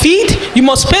must feed, you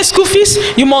must pay school fees,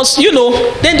 you must, you know.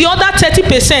 Then the other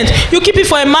 30%, you keep it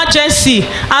for emergency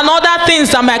and other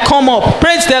things that might come up.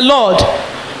 Praise the Lord.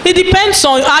 It depends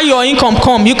on how your income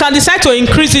comes. You can decide to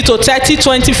increase it to 30,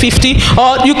 20, 50,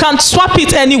 or you can swap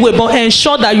it anyway, but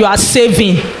ensure that you are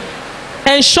saving.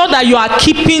 Ensure that you are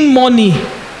keeping money.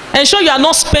 Ensure you are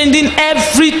not spending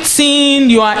everything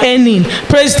you are earning.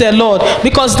 Praise the Lord.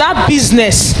 Because that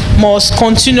business must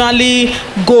continually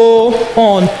go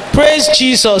on. Praise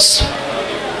Jesus.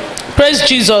 Praise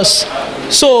Jesus.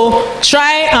 So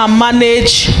try and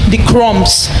manage the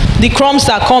crumbs. The crumbs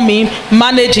that come in,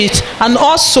 manage it. And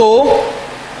also,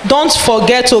 don't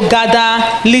forget to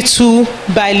gather little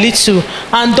by little.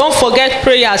 And don't forget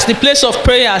prayers, the place of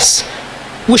prayers.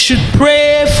 We should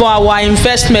pray for our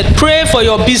investment. Pray for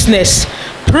your business.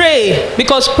 Pray,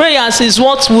 because prayers is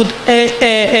what would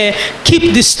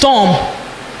keep the storm.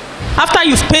 After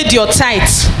you've paid your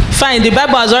tithes, fine, the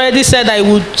Bible has already said that it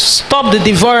would stop the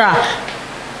devourer.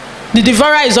 The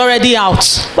devourer is already out.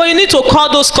 But you need to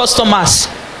call those customers.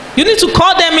 You need to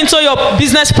call them into your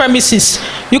business premises.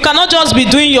 You cannot just be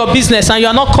doing your business and you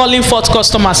are not calling forth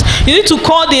customers. You need to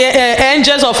call the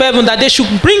angels of heaven that they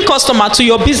should bring customers to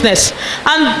your business.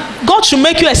 And God should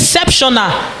make you exceptional.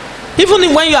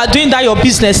 Even when you are doing that your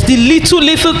business, the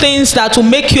little things that will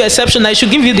make you exceptional, it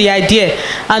should give you the idea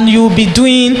and you will be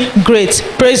doing great.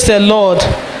 Praise the Lord.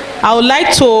 I would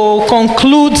like to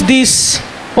conclude this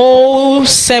whole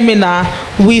seminar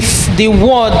with the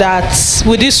word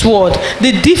with this word.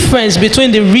 The difference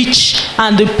between the rich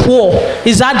and the poor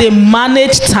is that they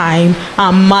manage time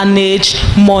and manage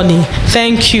money.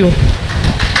 Thank you.